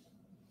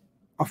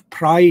of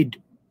pride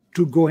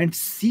to go and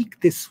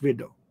seek this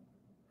widow,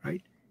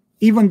 right?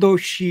 Even though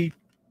she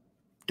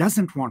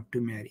doesn't want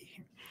to marry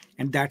him.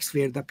 And that's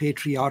where the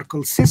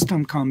patriarchal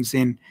system comes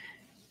in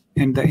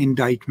and the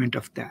indictment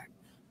of that.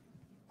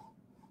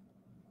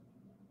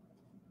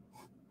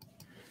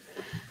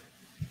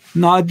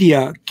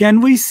 Nadia,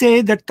 can we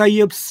say that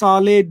Tayeb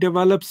Salih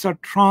develops a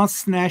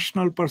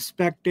transnational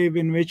perspective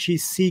in which he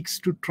seeks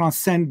to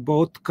transcend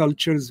both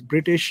cultures,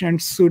 British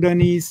and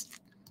Sudanese?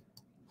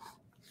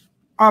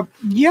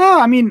 Yeah,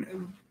 I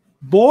mean,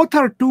 both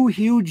are two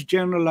huge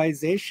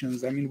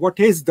generalizations. I mean, what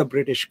is the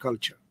British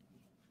culture?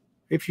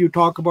 If you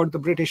talk about the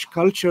British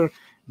culture,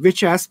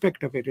 which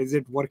aspect of it? Is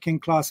it working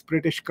class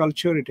British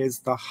culture? It is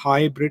the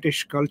high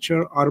British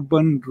culture,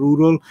 urban,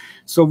 rural.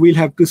 So we'll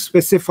have to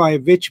specify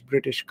which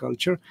British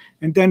culture.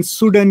 And then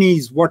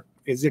Sudanese, what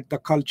is it, the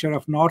culture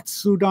of North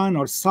Sudan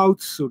or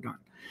South Sudan?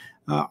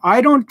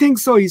 I don't think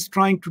so. He's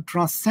trying to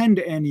transcend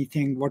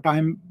anything.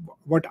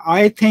 What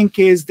I think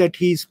is that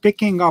he's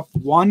picking up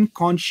one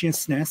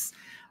consciousness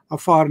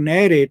of our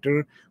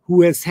narrator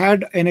who has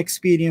had an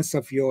experience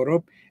of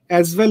Europe,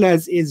 as well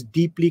as is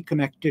deeply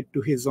connected to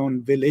his own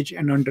village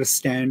and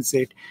understands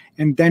it,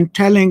 and then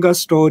telling a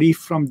story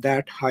from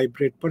that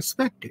hybrid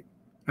perspective,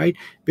 right?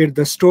 Where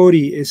the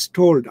story is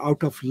told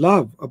out of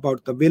love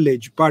about the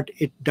village, but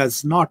it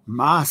does not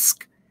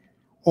mask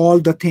all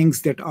the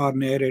things that our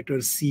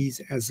narrator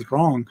sees as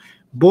wrong,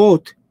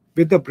 both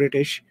with the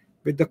British,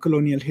 with the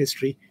colonial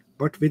history,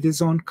 but with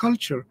his own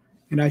culture.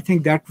 And I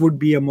think that would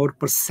be a more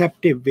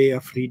perceptive way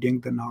of reading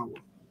the novel.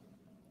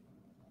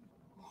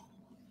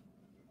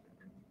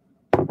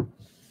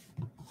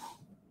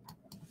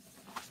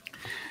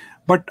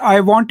 But I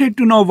wanted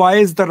to know, why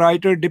is the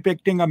writer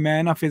depicting a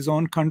man of his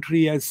own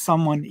country as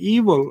someone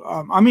evil?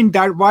 I mean,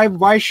 that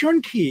why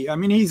shouldn't he? I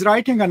mean, he's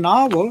writing a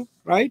novel,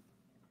 right?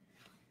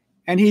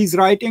 And he's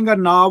writing a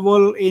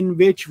novel in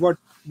which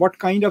what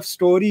kind of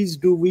stories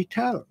do we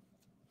tell,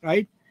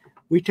 right?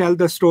 We tell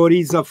the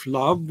stories of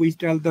love. We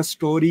tell the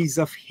stories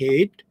of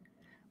hate.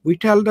 We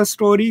tell the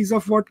stories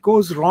of what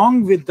goes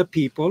wrong with the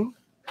people,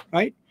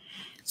 right?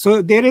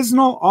 So there is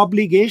no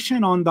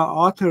obligation on the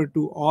author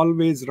to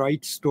always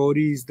write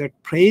stories that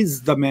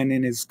praise the men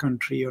in his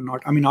country or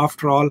not. I mean,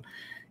 after all,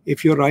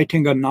 if you're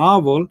writing a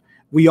novel,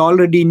 we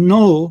already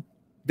know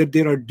that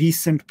there are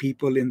decent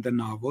people in the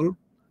novel.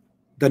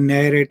 The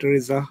narrator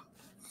is a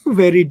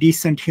very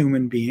decent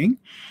human being.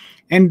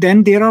 And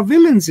then there are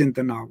villains in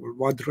the novel.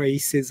 Wad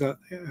Rais is a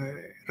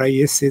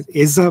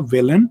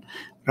villain,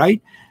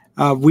 right?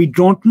 We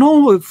don't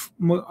know if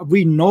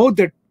we know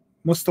that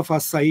Mustafa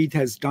Saeed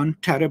has done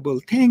terrible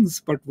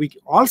things, but we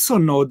also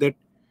know that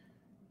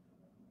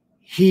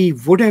he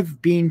would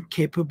have been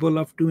capable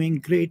of doing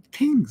great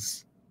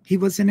things. He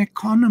was an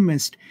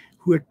economist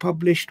who had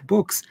published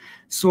books.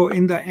 So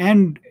in the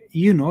end,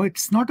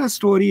 it's not a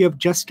story of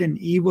just an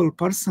evil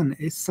person.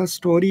 It's a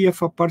story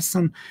of a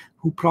person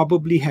who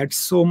probably had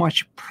so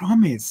much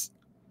promise,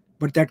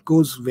 but that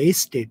goes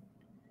wasted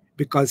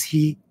because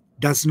he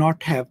does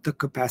not have the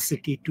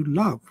capacity to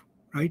love,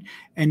 right?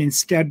 And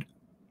instead,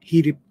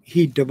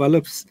 he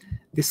develops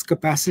this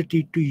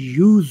capacity to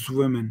use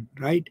women,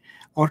 right?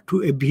 Or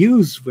to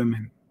abuse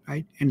women,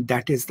 right? And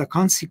that is the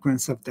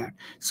consequence of that.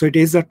 So it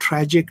is a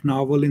tragic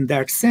novel in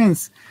that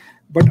sense.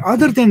 But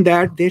other than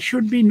that, there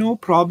should be no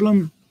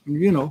problem,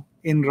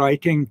 in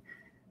writing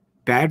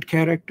bad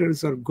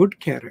characters or good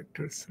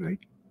characters, right?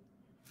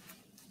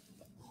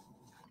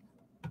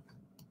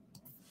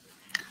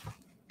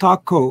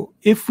 Taco,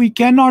 if we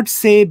cannot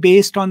say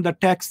based on the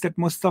text that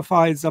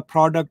Mustafa is a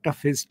product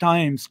of his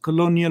times,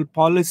 colonial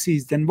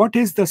policies, then what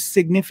is the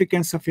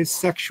significance of his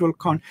sexual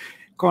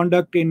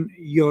conduct in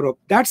Europe?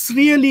 That's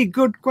really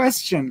good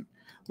question.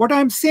 What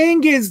I'm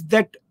saying is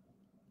that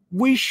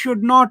we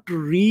should not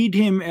read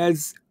him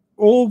as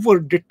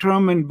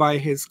over-determined by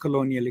his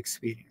colonial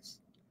experience,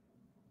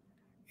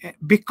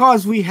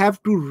 because we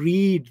have to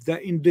read the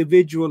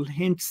individual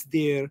hints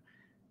there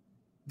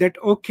that,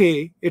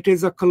 okay, it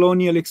is a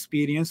colonial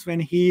experience. When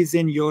he is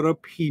in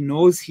Europe, he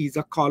knows he's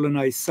a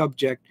colonized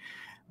subject,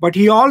 but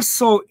he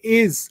also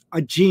is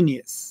a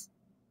genius.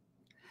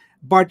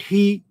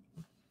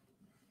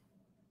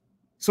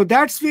 So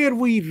that's where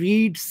we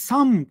read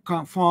some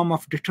form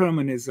of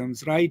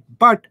determinisms, right?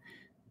 But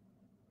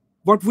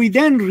what we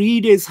then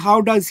read is,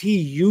 how does he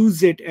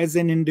use it as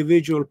an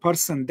individual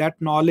person,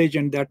 that knowledge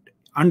and that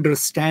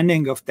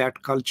understanding of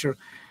that culture,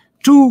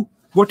 to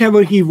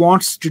whatever he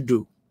wants to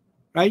do,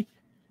 right?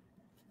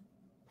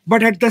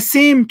 But at the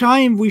same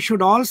time, we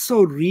should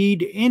also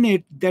read in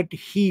it that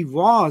he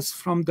was,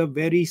 from the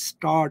very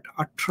start,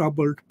 a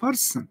troubled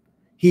person.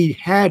 He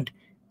had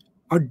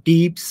a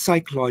deep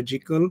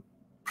psychological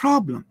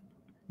problem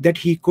that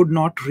he could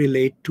not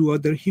relate to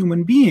other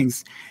human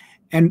beings.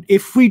 And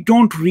if we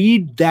don't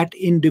read that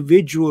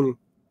individual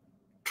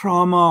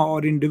trauma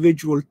or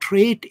individual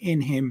trait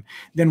in him,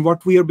 then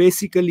what we are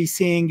basically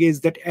saying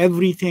is that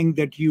everything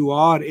that you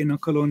are in a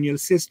colonial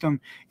system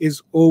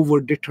is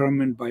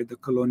over-determined by the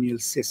colonial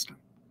system.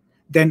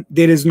 Then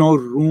there is no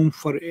room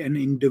for an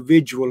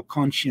individual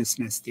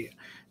consciousness there.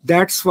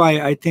 That's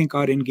why I think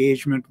our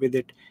engagement with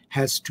it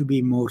has to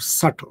be more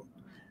subtle,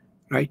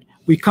 right?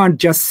 We can't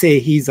just say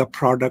he's a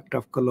product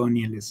of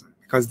colonialism,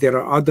 because there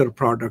are other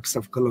products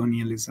of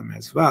colonialism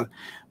as well.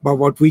 But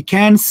what we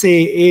can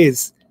say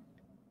is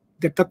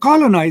that the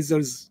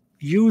colonizers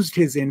used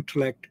his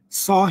intellect,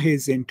 saw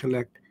his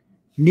intellect,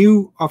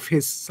 knew of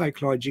his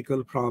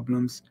psychological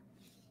problems.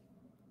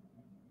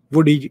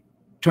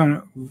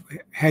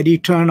 Had he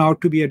turned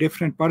out to be a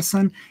different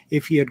person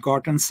if he had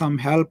gotten some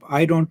help?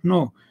 I don't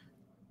know.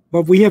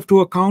 But we have to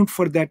account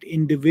for that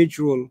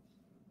individual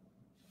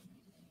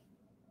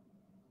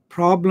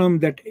problem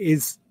that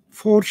is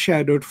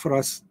foreshadowed for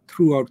us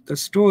throughout the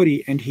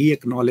story, and he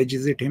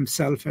acknowledges it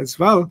himself as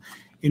well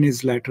in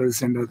his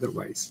letters and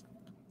otherwise.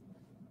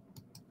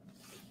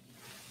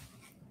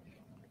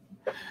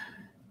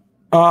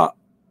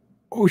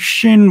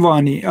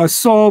 Oshinwani,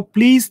 so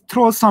please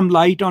throw some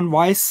light on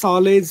why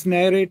Salih's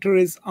narrator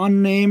is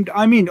unnamed.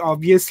 I mean,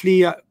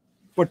 obviously,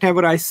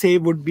 whatever I say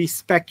would be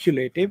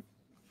speculative.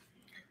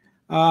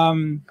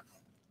 I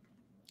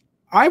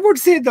would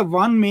say the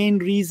one main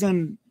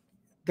reason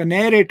the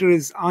narrator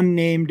is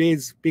unnamed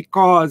is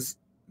because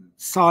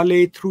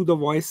Salih, through the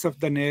voice of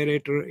the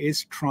narrator,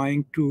 is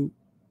trying to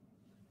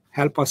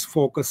help us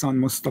focus on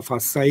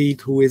Mustafa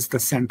Saeed, who is the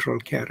central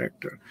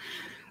character.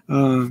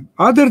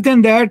 Other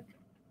than that,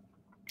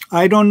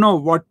 I don't know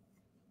what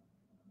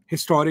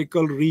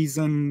historical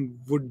reason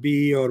would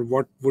be, or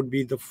what would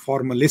be the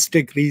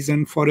formalistic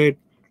reason for it.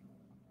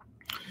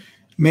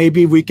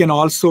 Maybe we can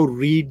also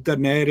read the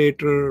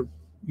narrator,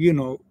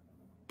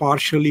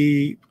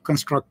 partially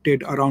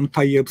constructed around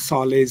Tayeb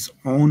Salih's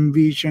own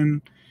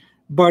vision.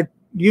 But,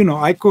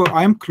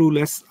 I'm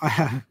clueless.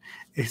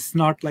 it's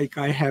not like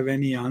I have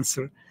any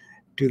answer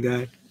to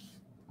that.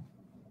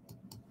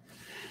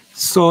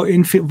 So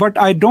what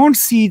I don't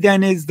see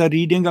then is the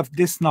reading of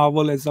this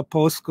novel as a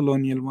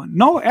post-colonial one.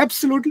 No,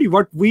 absolutely.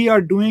 What we are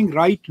doing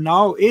right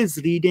now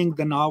is reading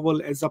the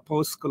novel as a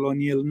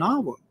post-colonial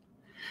novel.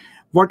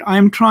 What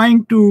I'm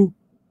trying to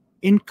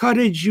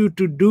encourage you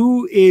to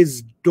do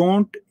is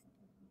don't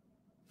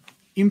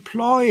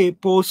employ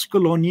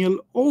post-colonial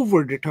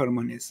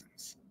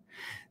over-determinisms.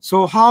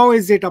 So how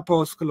is it a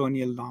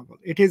post-colonial novel?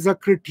 It is a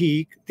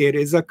critique. There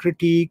is a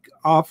critique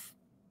of,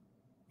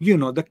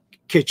 the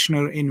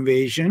Kitchener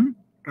invasion,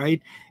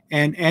 right?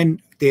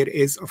 And there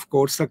is, of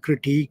course, a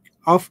critique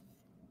of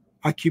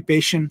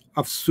occupation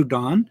of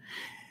Sudan.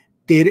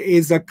 There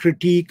is a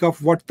critique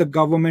of what the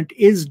government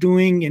is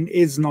doing and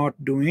is not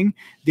doing.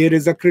 There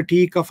is a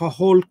critique of a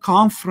whole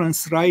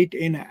conference, right,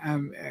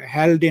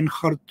 held in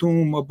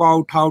Khartoum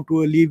about how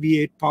to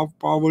alleviate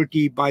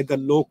poverty by the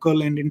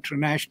local and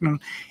international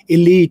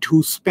elite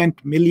who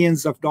spent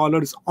millions of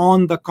dollars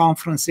on the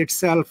conference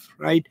itself,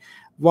 right,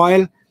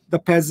 while the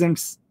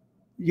peasants,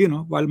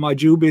 while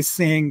Majub is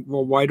saying,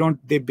 well, why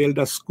don't they build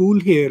a school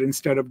here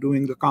instead of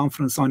doing the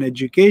conference on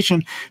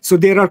education? So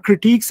there are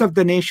critiques of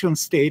the nation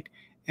state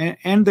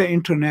and the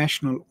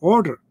international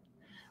order.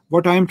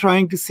 What I'm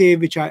trying to say,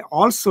 which I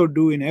also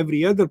do in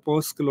every other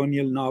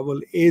post-colonial novel,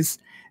 is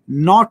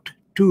not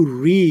to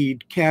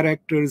read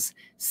characters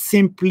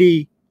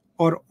simply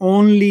or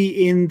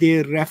only in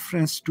their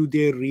reference to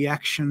their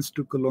reactions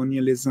to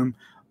colonialism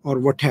or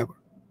whatever,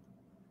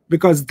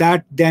 because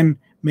that then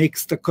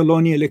makes the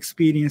colonial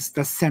experience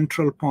the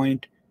central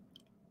point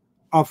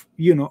of,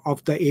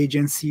 of the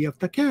agency of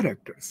the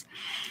characters.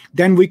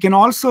 Then we can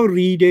also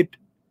read it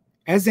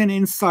as an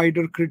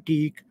insider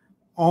critique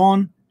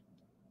on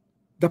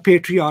the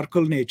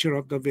patriarchal nature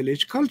of the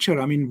village culture.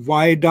 I mean,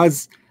 why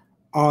does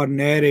our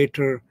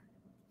narrator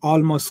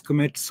almost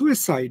commit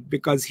suicide?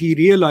 Because he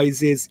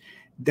realizes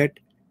that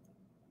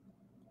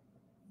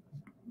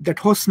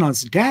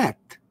Hosna's death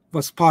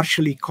was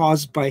partially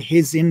caused by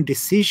his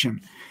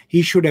indecision.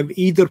 He should have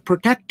either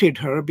protected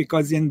her,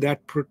 because in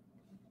that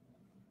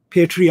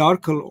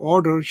patriarchal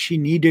order, she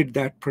needed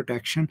that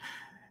protection,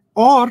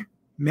 or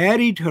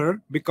married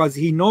her because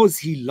he knows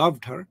he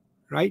loved her,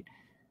 right?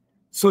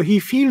 So he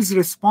feels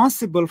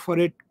responsible for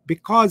it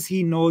because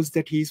he knows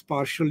that he's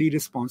partially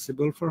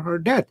responsible for her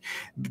death,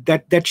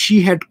 that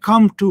she had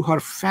come to her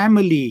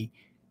family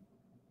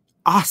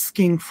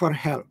asking for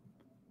help,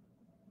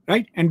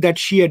 right? And that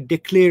she had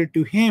declared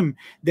to him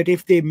that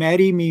if they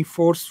marry me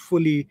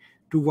forcefully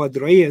to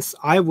Wadrayas,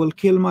 I will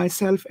kill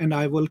myself and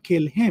I will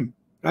kill him,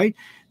 right?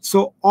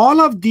 So all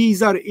of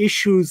these are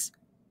issues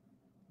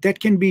that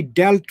can be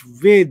dealt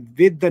with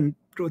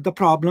the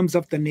problems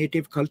of the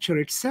native culture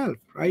itself,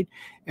 right?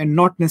 And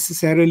not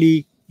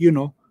necessarily,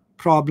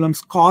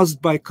 problems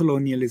caused by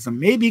colonialism.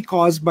 Maybe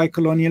caused by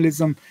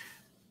colonialism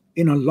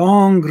in a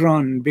long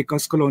run,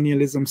 because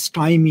colonialism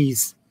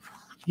stymies,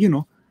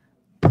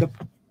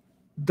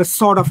 the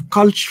sort of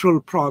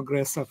cultural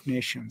progress of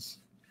nations.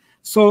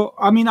 So,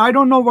 I mean, I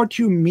don't know what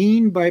you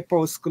mean by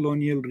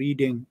post-colonial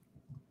reading.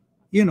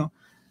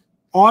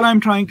 All I'm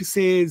trying to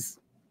say is,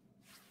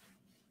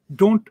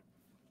 don't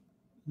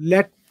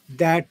let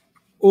that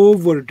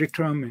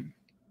over-determine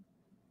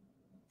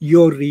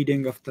your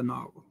reading of the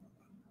novel.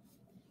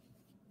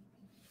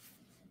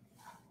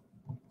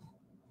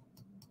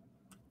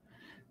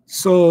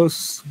 So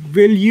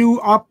will you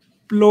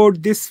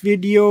upload this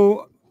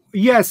video?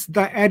 Yes,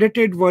 the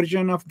edited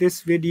version of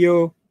this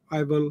video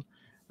I will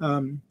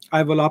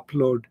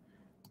upload.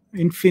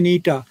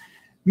 Infinita.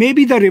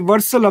 Maybe the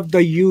reversal of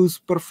the use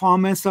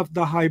performance of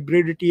the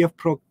hybridity of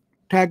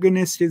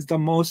protagonist is the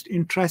most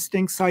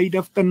interesting side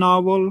of the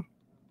novel.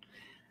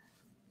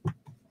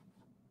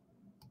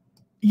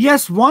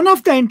 Yes, one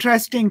of the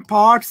interesting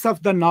parts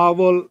of the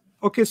novel.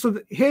 Okay, so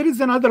here is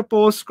another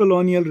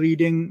post-colonial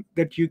reading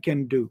that you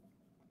can do.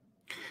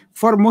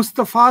 For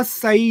Mustafa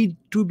Said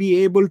to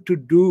be able to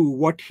do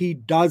what he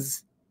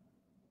does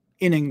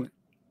in England,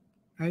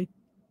 right?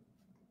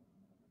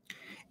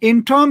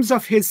 In terms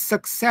of his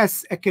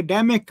success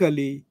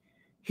academically,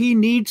 he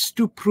needs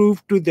to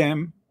prove to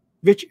them,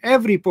 which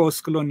every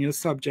post-colonial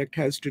subject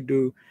has to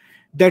do,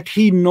 that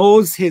he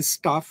knows his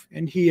stuff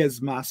and he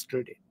has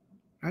mastered it,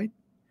 right?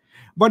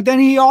 But then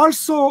he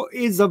also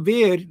is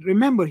aware,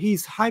 remember,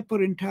 he's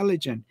hyper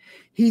intelligent.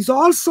 He's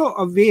also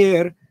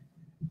aware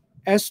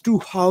as to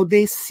how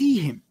they see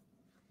him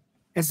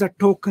as a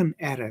token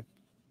Arab,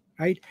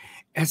 right?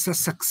 As a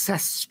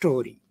success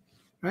story,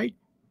 right?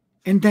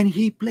 And then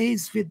he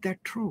plays with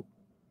that trope.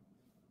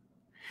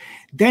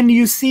 Then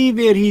you see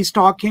where he's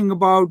talking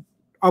about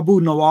Abu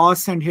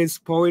Nawas and his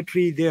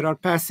poetry. There are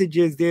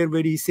passages there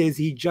where he says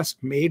he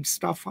just made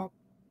stuff up.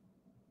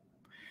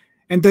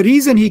 And the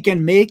reason he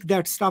can make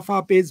that stuff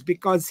up is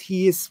because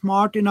he is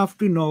smart enough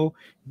to know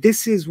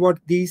this is what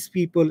these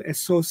people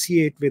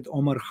associate with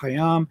Omar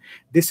Khayyam.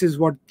 This is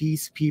what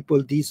these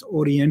people, these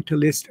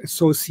Orientalists,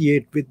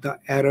 associate with the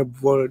Arab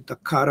world, the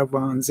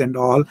caravans and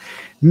all.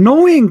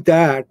 Knowing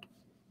that,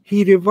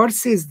 he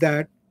reverses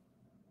that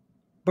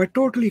by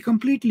totally,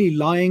 completely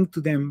lying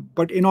to them.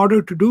 But in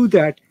order to do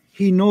that,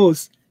 he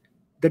knows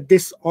that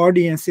this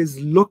audience is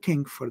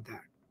looking for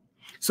that.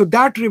 So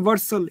that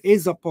reversal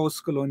is a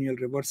post-colonial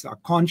reversal, a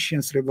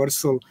conscious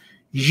reversal,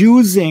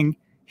 using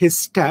his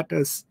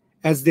status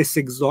as this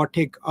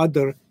exotic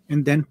other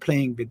and then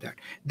playing with that.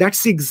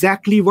 That's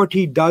exactly what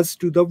he does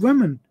to the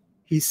women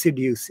he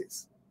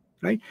seduces,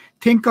 right?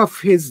 Think of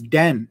his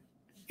den.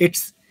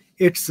 It's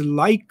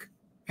like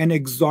an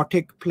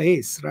exotic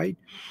place, right?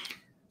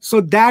 So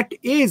that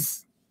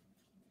is,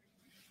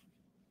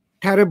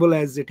 terrible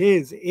as it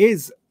is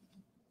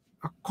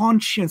a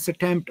conscious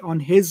attempt on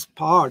his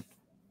part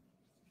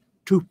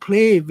to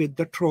play with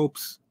the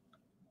tropes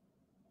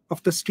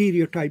of the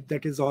stereotype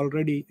that is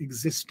already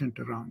existent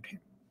around him.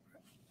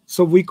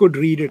 So we could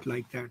read it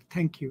like that.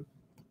 Thank you.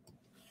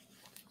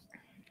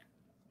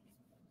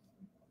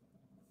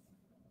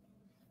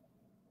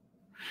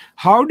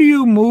 How do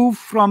you move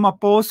from a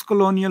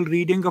post-colonial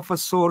reading of a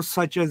source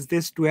such as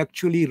this to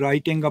actually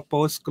writing a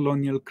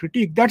post-colonial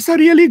critique? That's a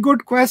really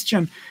good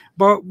question.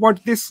 But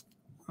what this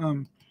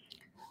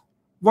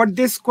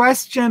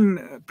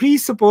question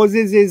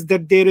presupposes is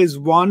that there is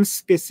one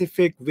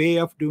specific way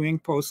of doing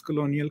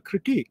post-colonial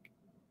critique.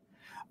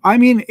 I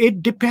mean,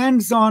 it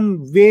depends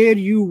on where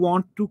you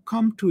want to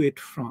come to it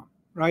from,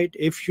 right?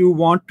 If you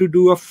want to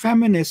do a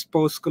feminist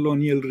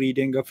post-colonial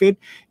reading of it,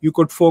 you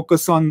could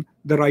focus on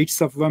the rights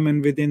of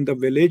women within the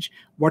village,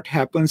 what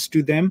happens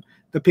to them,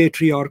 the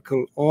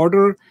patriarchal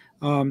order,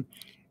 the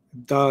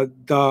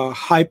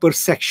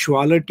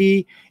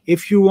hypersexuality.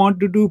 If you want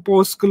to do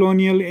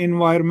post-colonial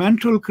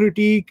environmental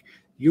critique,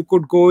 you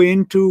could go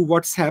into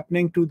what's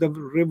happening to the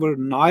river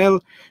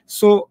Nile.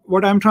 So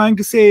what I'm trying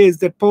to say is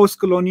that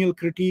post-colonial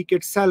critique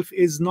itself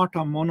is not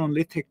a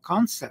monolithic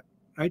concept,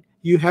 right?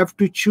 You have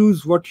to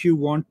choose what you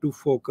want to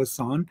focus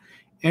on,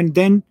 and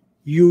then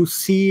you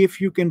see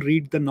if you can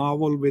read the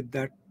novel with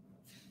that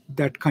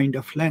kind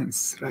of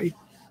lens, right?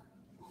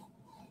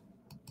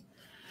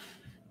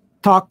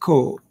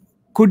 Taco,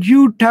 could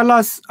you tell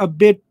us a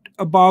bit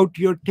about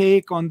your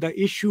take on the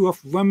issue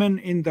of women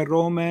in the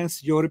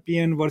Romance,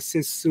 European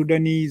versus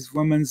Sudanese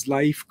women's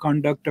life,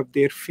 conduct of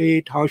their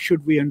fate? How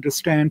should we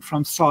understand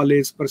from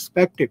Salih's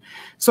perspective?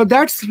 So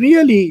that's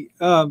really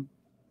a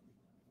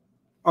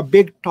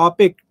big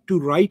topic to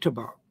write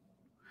about.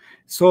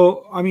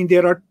 So, I mean,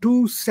 there are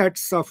two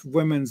sets of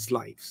women's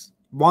lives.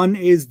 One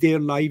is their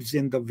lives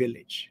in the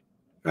village,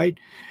 right?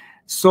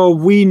 So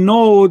we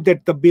know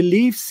that the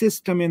belief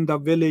system in the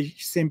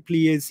village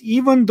simply is,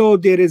 even though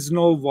there is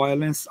no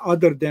violence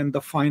other than the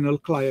final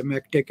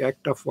climactic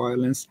act of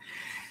violence,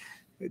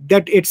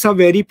 that it's a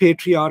very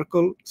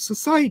patriarchal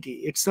society.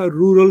 It's a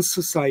rural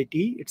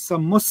society. It's a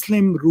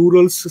Muslim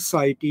rural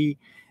society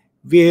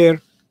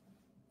where,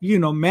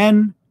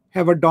 men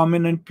have a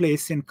dominant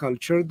place in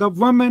culture. The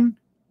women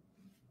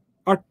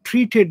are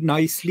treated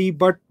nicely,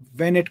 but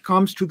when it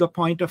comes to the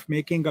point of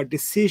making a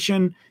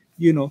decision,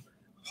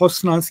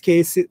 Hosna's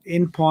case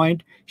in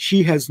point,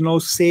 she has no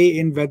say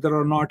in whether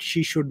or not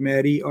she should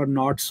marry or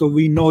not. So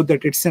we know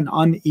that it's an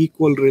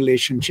unequal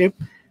relationship.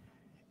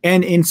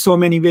 And in so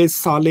many ways,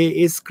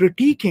 Salih is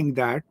critiquing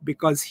that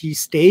because he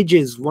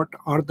stages what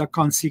are the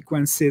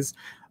consequences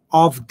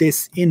of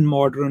this in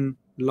modern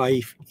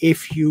life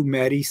if you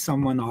marry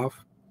someone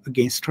off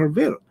against her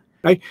will,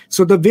 right?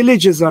 So the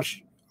villages are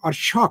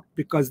shocked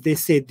because they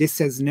say this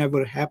has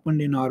never happened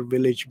in our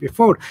village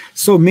before.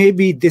 So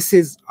maybe this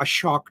is a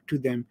shock to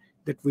them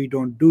that we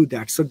don't do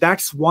that. So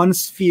that's one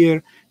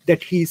sphere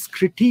that he's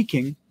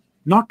critiquing,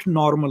 not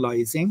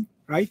normalizing,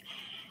 right?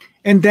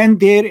 And then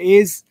there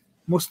is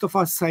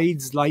Mustafa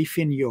Said's life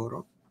in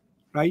Europe,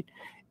 right?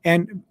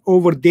 And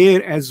over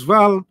there as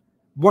well,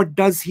 what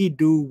does he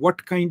do?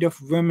 What kind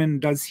of women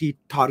does he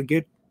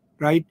target,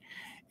 right?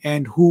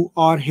 And who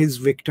are his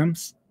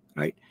victims,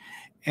 right?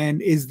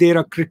 And is there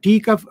a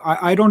critique of,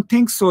 I don't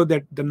think so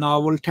that the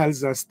novel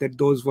tells us that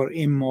those were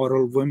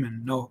immoral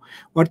women. No.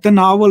 What the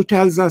novel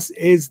tells us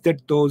is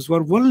that those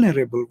were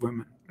vulnerable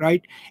women,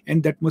 right?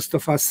 And that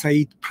Mustafa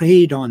Said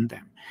preyed on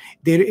them.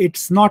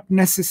 It's not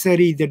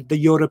necessary that the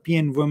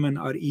European women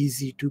are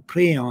easy to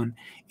prey on.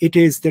 It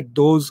is that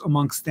those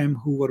amongst them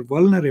who were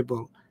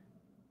vulnerable,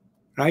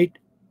 right,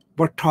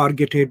 were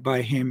targeted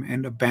by him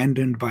and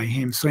abandoned by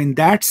him. So in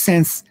that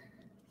sense,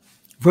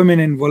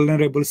 women in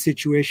vulnerable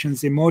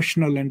situations,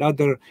 emotional and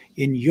other,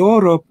 in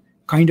Europe,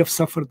 kind of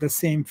suffer the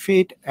same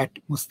fate at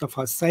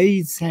Mustafa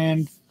Said's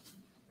hand,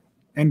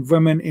 and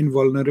women in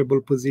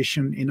vulnerable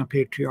position in a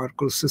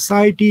patriarchal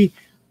society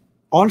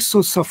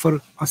also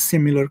suffer a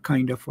similar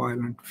kind of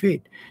violent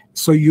fate.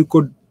 So you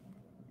could,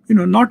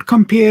 not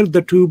compare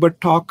the two, but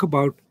talk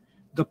about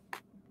the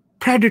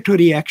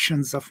predatory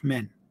actions of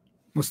men.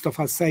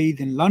 Mustafa Said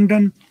in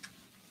London,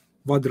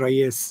 Wad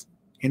Rayes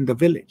in the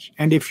village.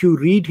 And if you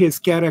read his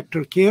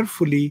character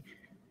carefully,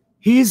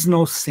 he is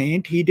no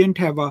saint. He didn't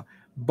have a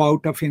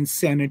bout of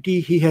insanity.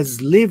 He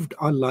has lived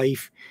a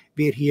life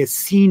where he has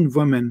seen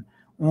women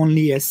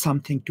only as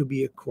something to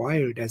be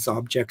acquired, as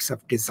objects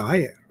of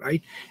desire,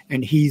 right?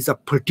 And he's a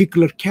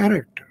particular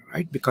character,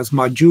 right? Because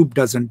Majub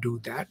doesn't do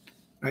that,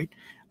 right?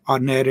 Our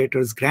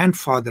narrator's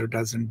grandfather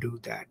doesn't do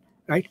that,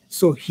 right?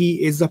 So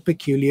he is a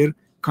peculiar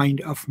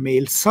kind of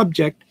male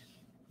subject,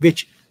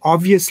 which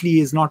obviously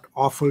is not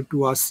offered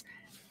to us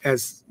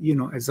as,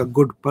 as a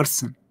good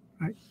person,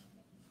 right?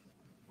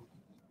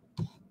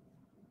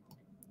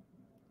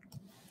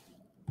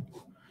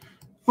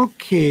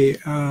 Okay,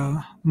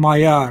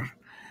 Mayar.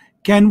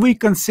 Can we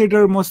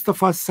consider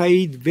Mustafa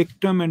Saeed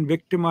victim and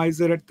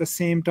victimizer at the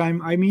same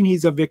time? I mean,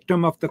 he's a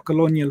victim of the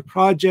colonial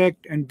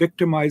project and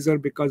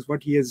victimizer because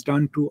what he has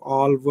done to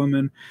all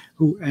women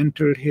who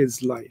entered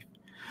his life.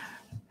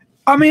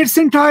 I mean, it's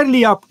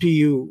entirely up to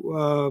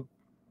you.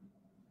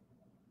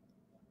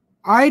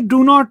 I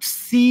do not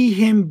see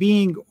him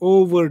being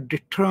over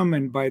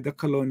determined by the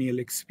colonial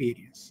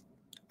experience.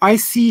 I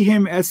see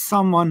him as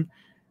someone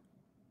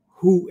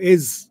who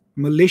is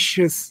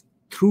malicious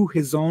through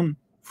his own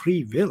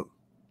free will.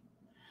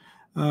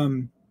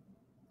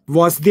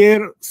 Was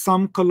there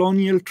some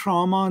colonial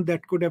trauma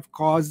that could have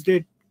caused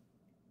it?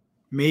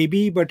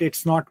 Maybe, but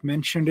it's not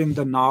mentioned in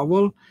the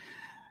novel.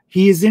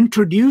 He is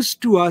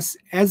introduced to us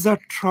as a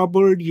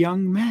troubled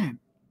young man,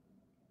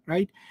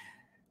 right?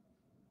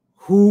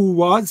 Who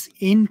was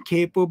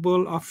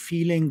incapable of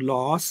feeling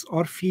loss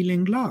or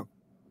feeling love.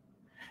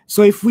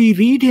 So if we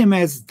read him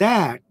as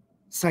that,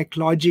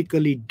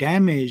 psychologically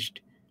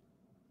damaged,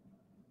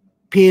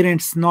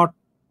 parents not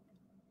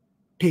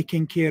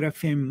taking care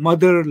of him,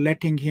 mother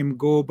letting him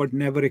go but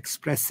never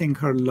expressing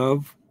her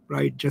love,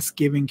 right? Just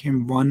giving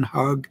him one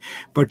hug,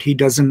 but he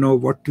doesn't know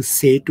what to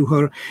say to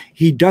her.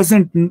 He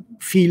doesn't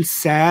feel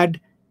sad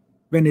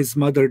when his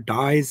mother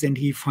dies and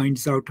he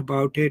finds out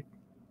about it,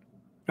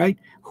 right?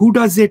 Who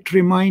does it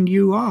remind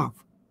you of?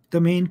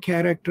 The main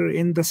character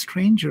in The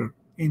Stranger,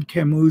 in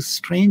Camus'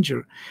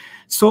 Stranger.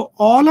 So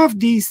all of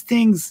these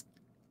things,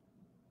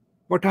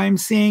 what I'm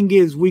saying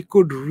is we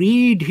could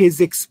read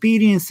his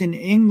experience in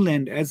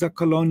England as a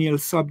colonial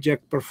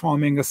subject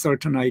performing a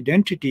certain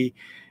identity,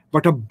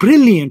 but a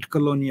brilliant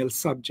colonial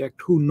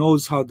subject who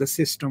knows how the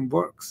system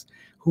works,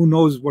 who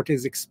knows what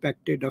is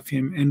expected of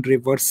him and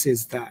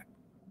reverses that,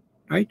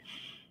 right?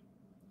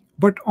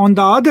 But on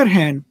the other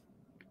hand,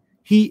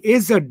 he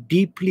is a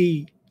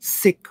deeply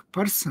sick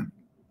person,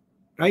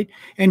 right?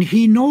 And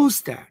he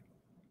knows that.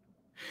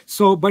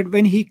 So, but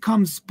when he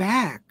comes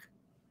back,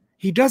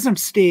 he doesn't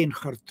stay in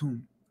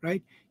Khartoum,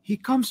 right? He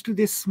comes to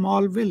this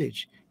small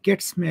village,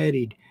 gets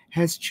married,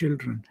 has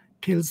children,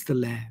 tills the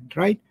land,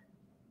 right?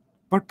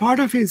 But part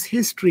of his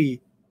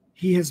history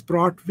he has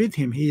brought with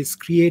him. He is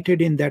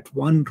created in that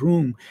one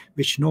room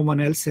which no one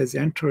else has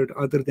entered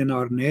other than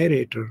our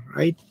narrator,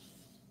 right?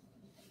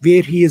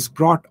 Where he has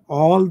brought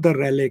all the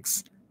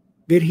relics,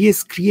 where he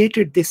has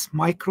created this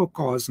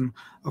microcosm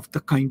of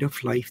the kind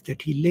of life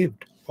that he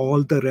lived.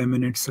 All the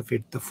remnants of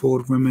it, the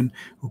 4 women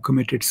who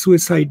committed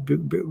suicide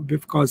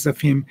because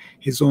of him,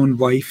 his own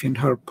wife and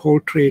her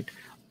portrait,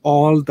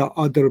 all the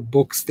other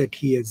books that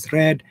he has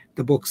read,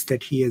 the books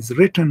that he has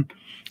written.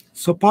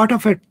 So part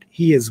of it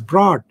he has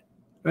brought,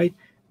 right?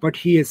 But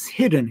he has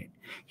hidden it.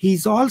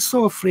 He's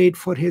also afraid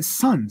for his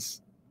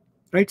sons,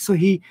 right? So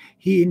he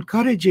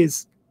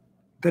encourages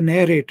the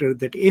narrator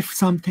that if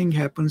something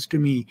happens to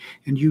me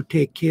and you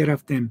take care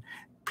of them,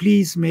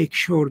 please make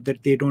sure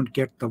that they don't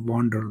get the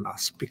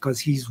wanderlust, because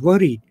he's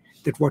worried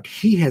that what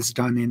he has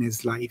done in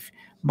his life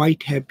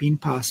might have been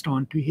passed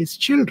on to his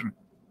children,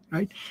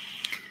 right?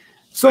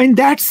 So in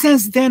that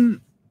sense,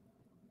 then,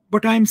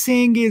 what I'm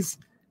saying is,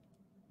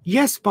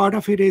 yes, part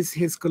of it is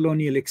his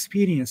colonial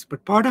experience,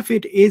 but part of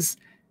it is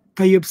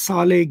Tayeb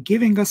Salih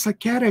giving us a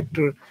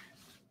character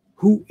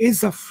who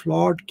is a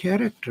flawed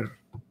character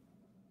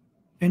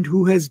and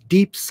who has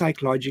deep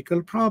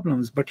psychological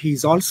problems, but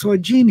he's also a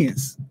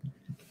genius.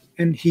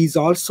 And he's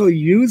also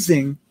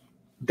using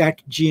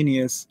that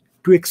genius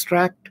to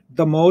extract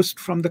the most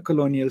from the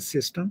colonial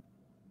system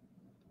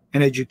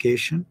and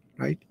education,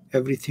 right?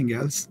 Everything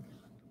else.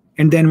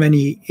 And then when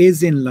he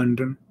is in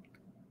London,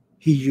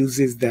 he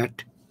uses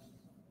that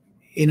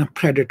in a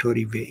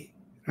predatory way,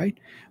 right?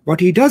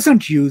 What he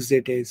doesn't use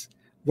it is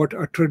what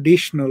a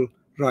traditional,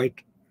 right,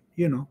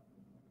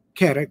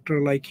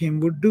 character like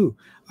him would do.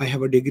 I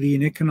have a degree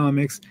in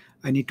economics.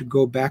 I need to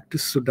go back to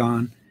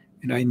Sudan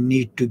and I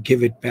need to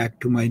give it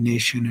back to my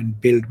nation and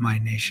build my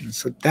nation.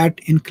 So that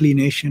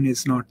inclination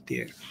is not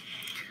there.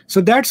 So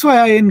that's why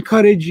I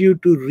encourage you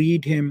to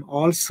read him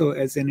also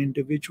as an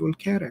individual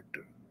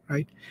character,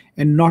 right?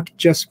 And not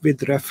just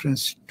with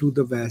reference to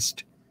the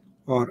West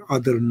or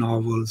other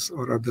novels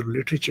or other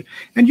literature.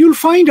 And you'll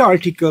find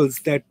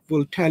articles that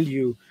will tell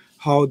you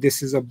how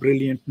this is a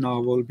brilliant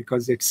novel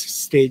because it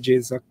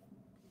stages a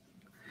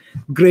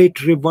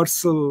great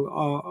reversal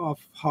of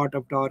Heart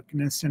of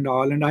Darkness and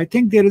all. And I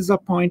think there is a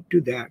point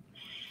to that.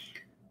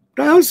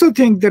 But I also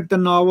think that the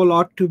novel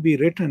ought to be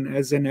written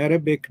as an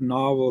Arabic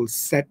novel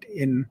set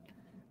in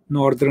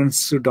northern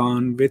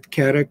Sudan with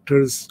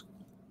characters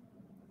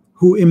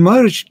who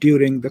emerged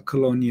during the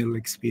colonial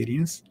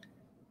experience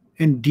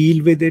and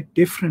deal with it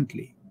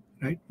differently,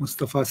 right?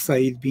 Mustafa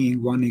Saeed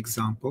being one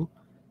example,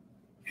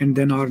 and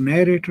then our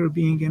narrator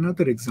being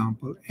another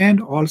example,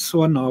 and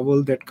also a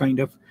novel that kind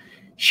of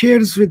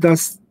shares with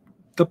us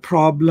the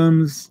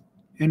problems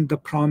and the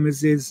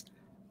promises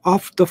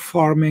of the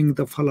forming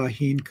the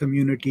Falahin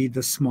community,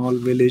 the small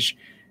village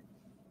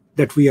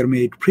that we are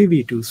made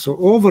privy to. So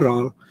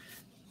overall,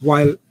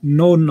 while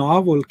no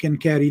novel can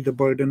carry the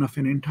burden of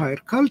an entire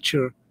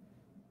culture,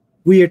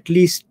 we at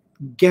least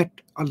get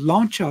a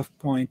launch-off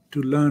point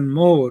to learn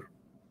more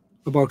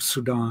about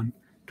Sudan,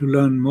 to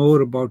learn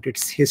more about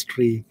its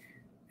history,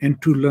 and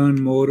to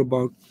learn more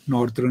about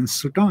northern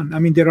Sudan. I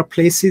mean, there are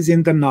places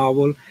in the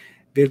novel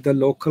where the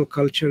local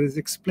culture is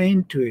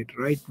explained to it,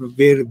 right?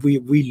 Where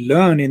we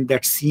learn in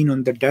that scene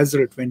on the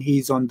desert when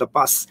he's on the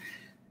bus,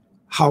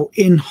 how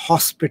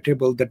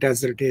inhospitable the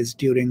desert is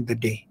during the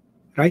day,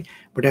 right?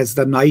 But as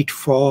the night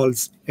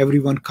falls,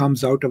 everyone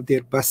comes out of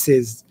their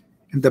buses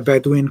and the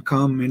Bedouin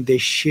come and they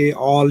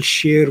all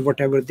share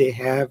whatever they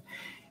have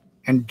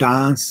and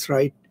dance,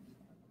 right?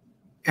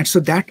 And so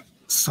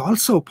that's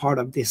also part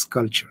of this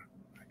culture.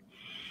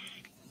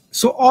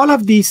 So all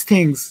of these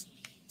things,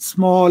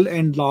 small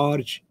and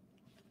large,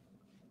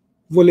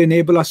 will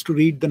enable us to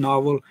read the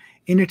novel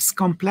in its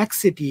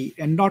complexity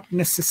and not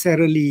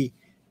necessarily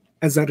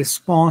as a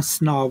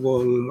response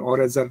novel or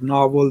as a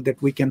novel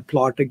that we can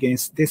plot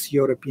against this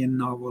European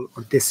novel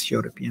or this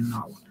European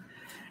novel.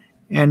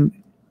 And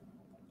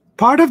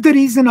part of the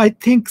reason I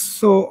think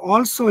so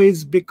also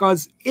is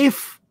because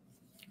if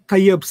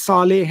Tayeb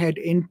Salih had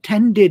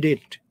intended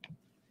it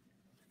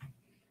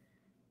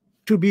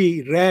to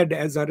be read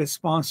as a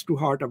response to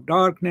Heart of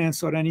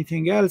Darkness or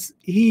anything else,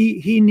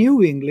 he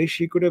knew English,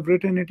 he could have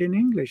written it in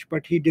English,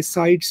 but he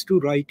decides to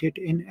write it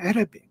in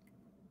Arabic,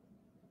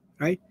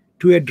 right?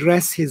 To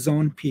address his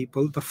own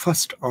people, the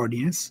first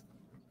audience.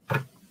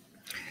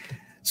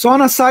 So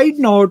on a side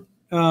note,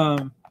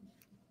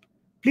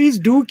 please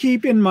do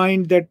keep in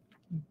mind that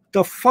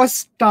the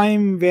first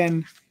time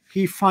when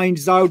he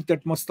finds out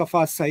that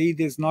Mustafa Said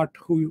is not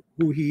who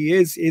he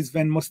is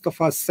when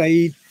Mustafa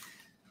Said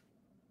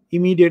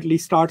immediately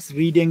starts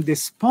reading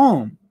this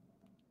poem,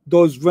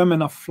 Those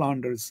Women of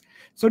Flanders.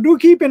 So do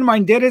keep in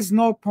mind, there is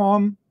no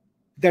poem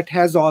that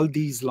has all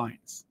these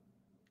lines,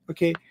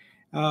 okay?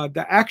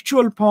 The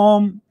actual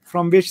poem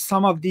from which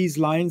some of these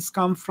lines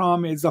come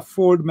from is a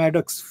Ford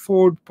Madox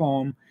Ford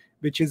poem,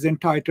 which is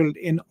entitled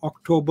In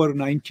October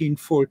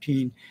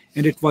 1914,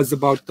 and it was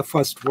about the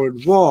First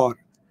World War.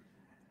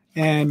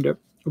 And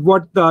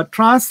what the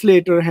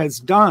translator has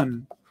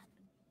done,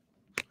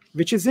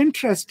 which is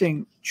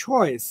interesting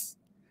choice,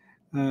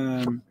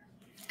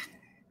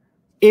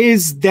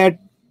 is that,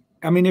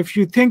 I mean, if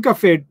you think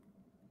of it,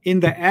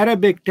 in the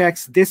Arabic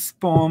text, this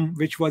poem,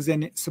 which was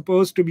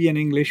supposed to be an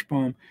English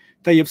poem,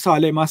 Tayeb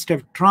Salih must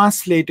have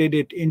translated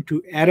it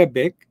into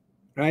Arabic,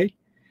 right?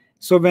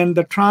 So when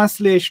the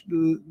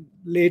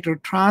translator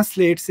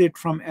translates it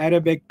from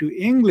Arabic to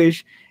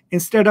English,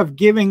 instead of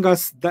giving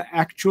us the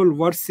actual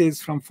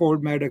verses from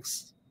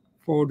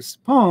Ford's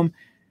poem,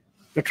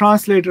 the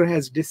translator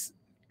has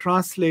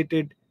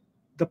translated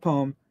the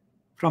poem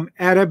from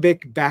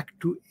Arabic back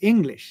to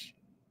English.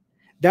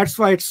 That's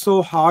why it's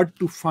so hard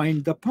to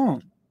find the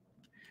poem.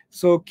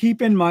 So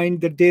keep in mind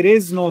that there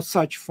is no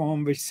such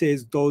poem which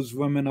says, those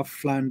women of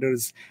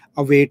Flanders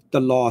await the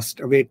lost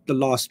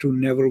who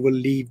never will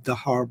leave the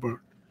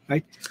harbor,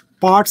 right?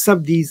 Parts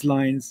of these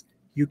lines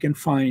you can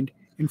find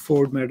in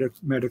Ford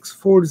Madox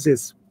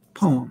Ford's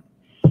poem,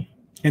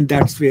 and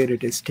that's where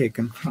it is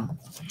taken from.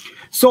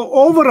 So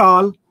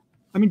overall,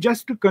 I mean,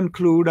 just to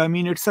conclude, I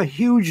mean, it's a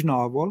huge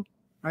novel,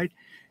 right?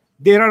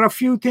 There are a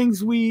few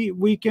things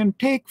we can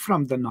take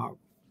from the novel,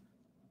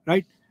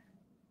 right?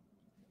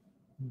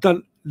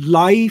 The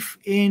life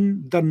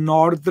in the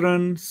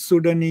northern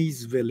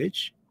Sudanese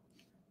village,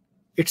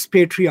 its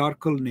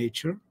patriarchal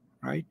nature,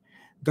 right?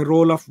 The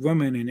role of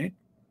women in it,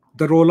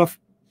 the role of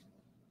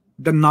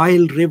the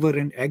Nile River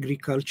and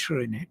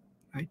agriculture in it,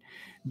 right?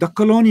 The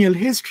colonial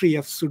history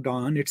of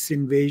Sudan, its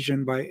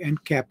invasion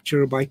and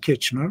capture by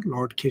Kitchener,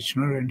 Lord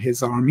Kitchener and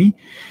his army,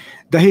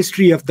 the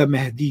history of the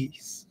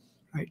Mahdis,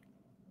 right?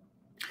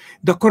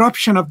 The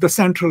corruption of the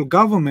central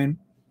government,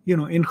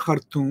 in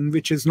Khartoum,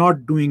 which is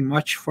not doing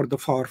much for the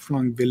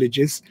far-flung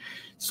villages.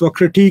 So a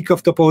critique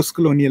of the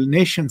post-colonial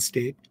nation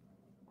state.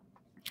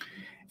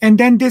 And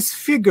then this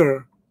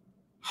figure,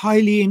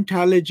 highly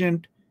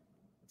intelligent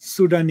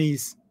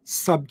Sudanese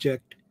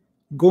subject,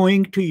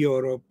 going to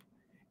Europe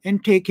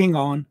and taking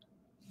on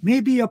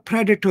maybe a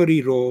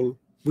predatory role.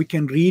 We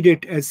can read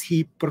it as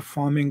he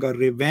performing a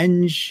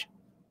revenge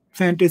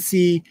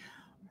fantasy,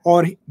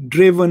 or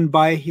driven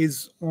by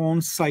his own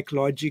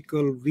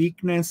psychological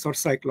weakness or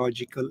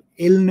psychological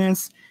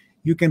illness.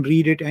 You can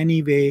read it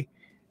anyway.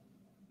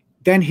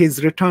 Then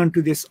his return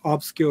to this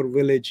obscure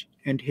village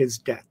and his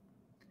death.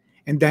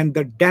 And then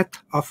the death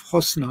of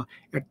Hosna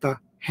at the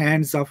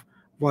hands of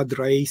Wad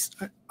Rais,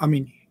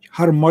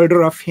 her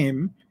murder of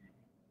him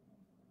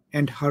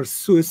and her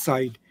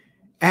suicide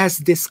as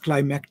this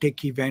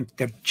climactic event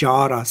that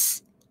jar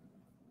us,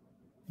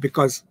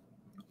 because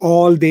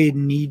all they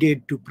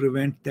needed to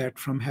prevent that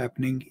from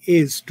happening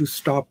is to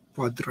stop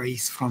Wad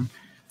Rais from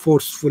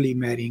forcefully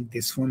marrying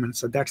this woman.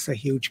 So that's a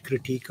huge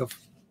critique of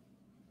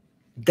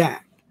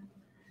that.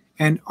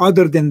 And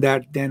other than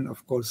that, then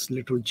of course,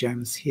 little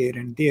gems here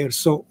and there.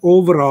 So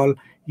overall,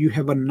 you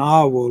have a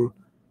novel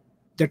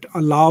that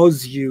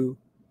allows you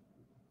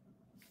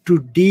to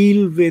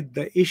deal with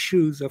the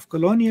issues of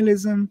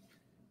colonialism,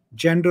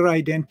 gender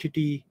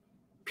identity,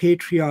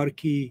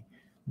 patriarchy,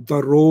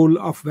 the role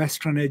of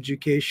Western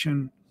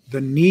education,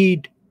 the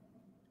need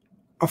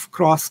of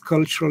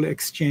cross-cultural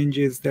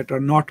exchanges that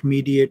are not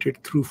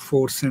mediated through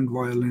force and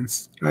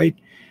violence, right?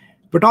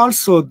 But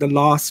also the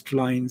last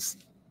lines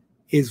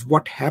is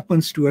what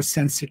happens to a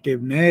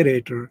sensitive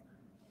narrator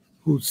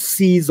who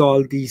sees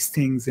all these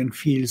things and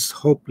feels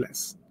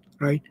hopeless,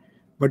 right?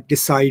 But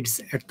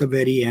decides at the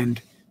very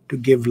end to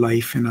give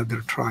life another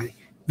try,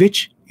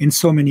 which in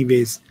so many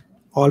ways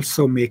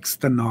also makes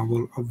the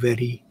novel a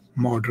very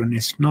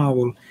modernist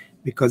novel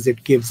because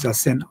it gives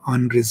us an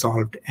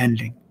unresolved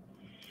ending.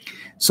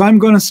 So I'm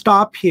going to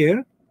stop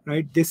here,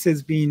 right? This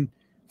has been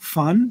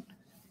fun.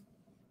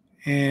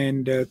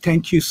 And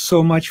thank you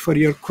so much for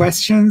your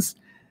questions.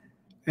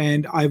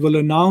 And I will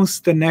announce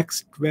the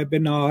next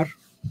webinar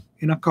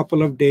in a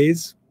couple of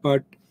days.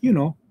 But,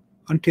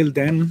 until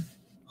then,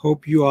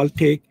 hope you all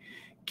take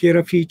care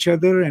of each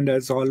other. And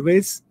as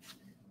always,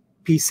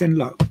 peace and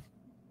love.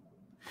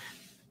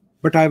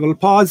 But I will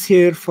pause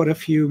here for a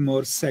few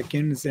more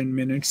seconds and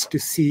minutes to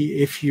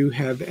see if you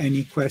have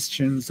any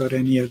questions or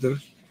any other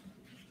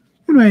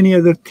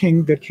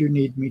thing that you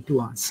need me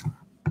to answer.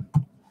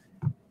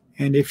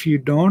 And if you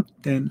don't,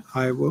 then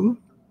I will,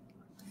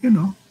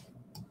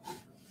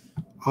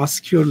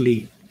 ask your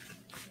lead.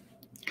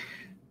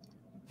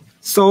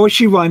 So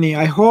Shivani,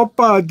 I hope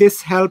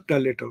this helped a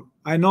little.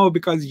 I know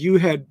because you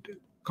had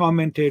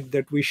commented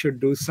that we should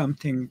do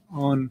something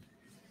on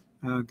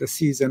the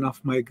season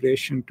of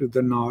migration to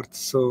the north.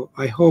 So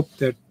I hope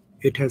that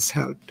it has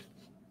helped.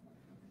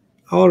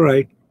 All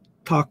right,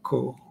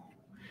 Taco.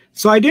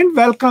 So I didn't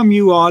welcome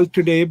you all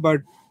today,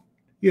 but,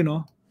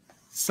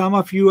 some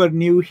of you are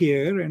new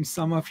here and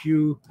some of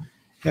you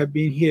have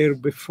been here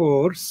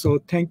before. So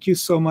thank you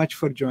so much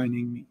for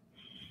joining me.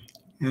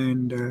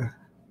 And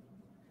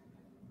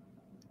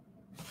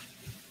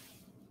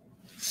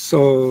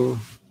so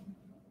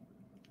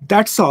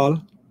that's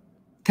all.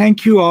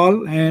 Thank you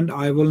all. And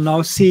I will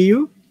now see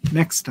you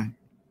next time.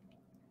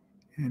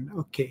 And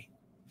okay.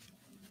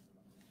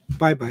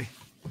 Bye-bye.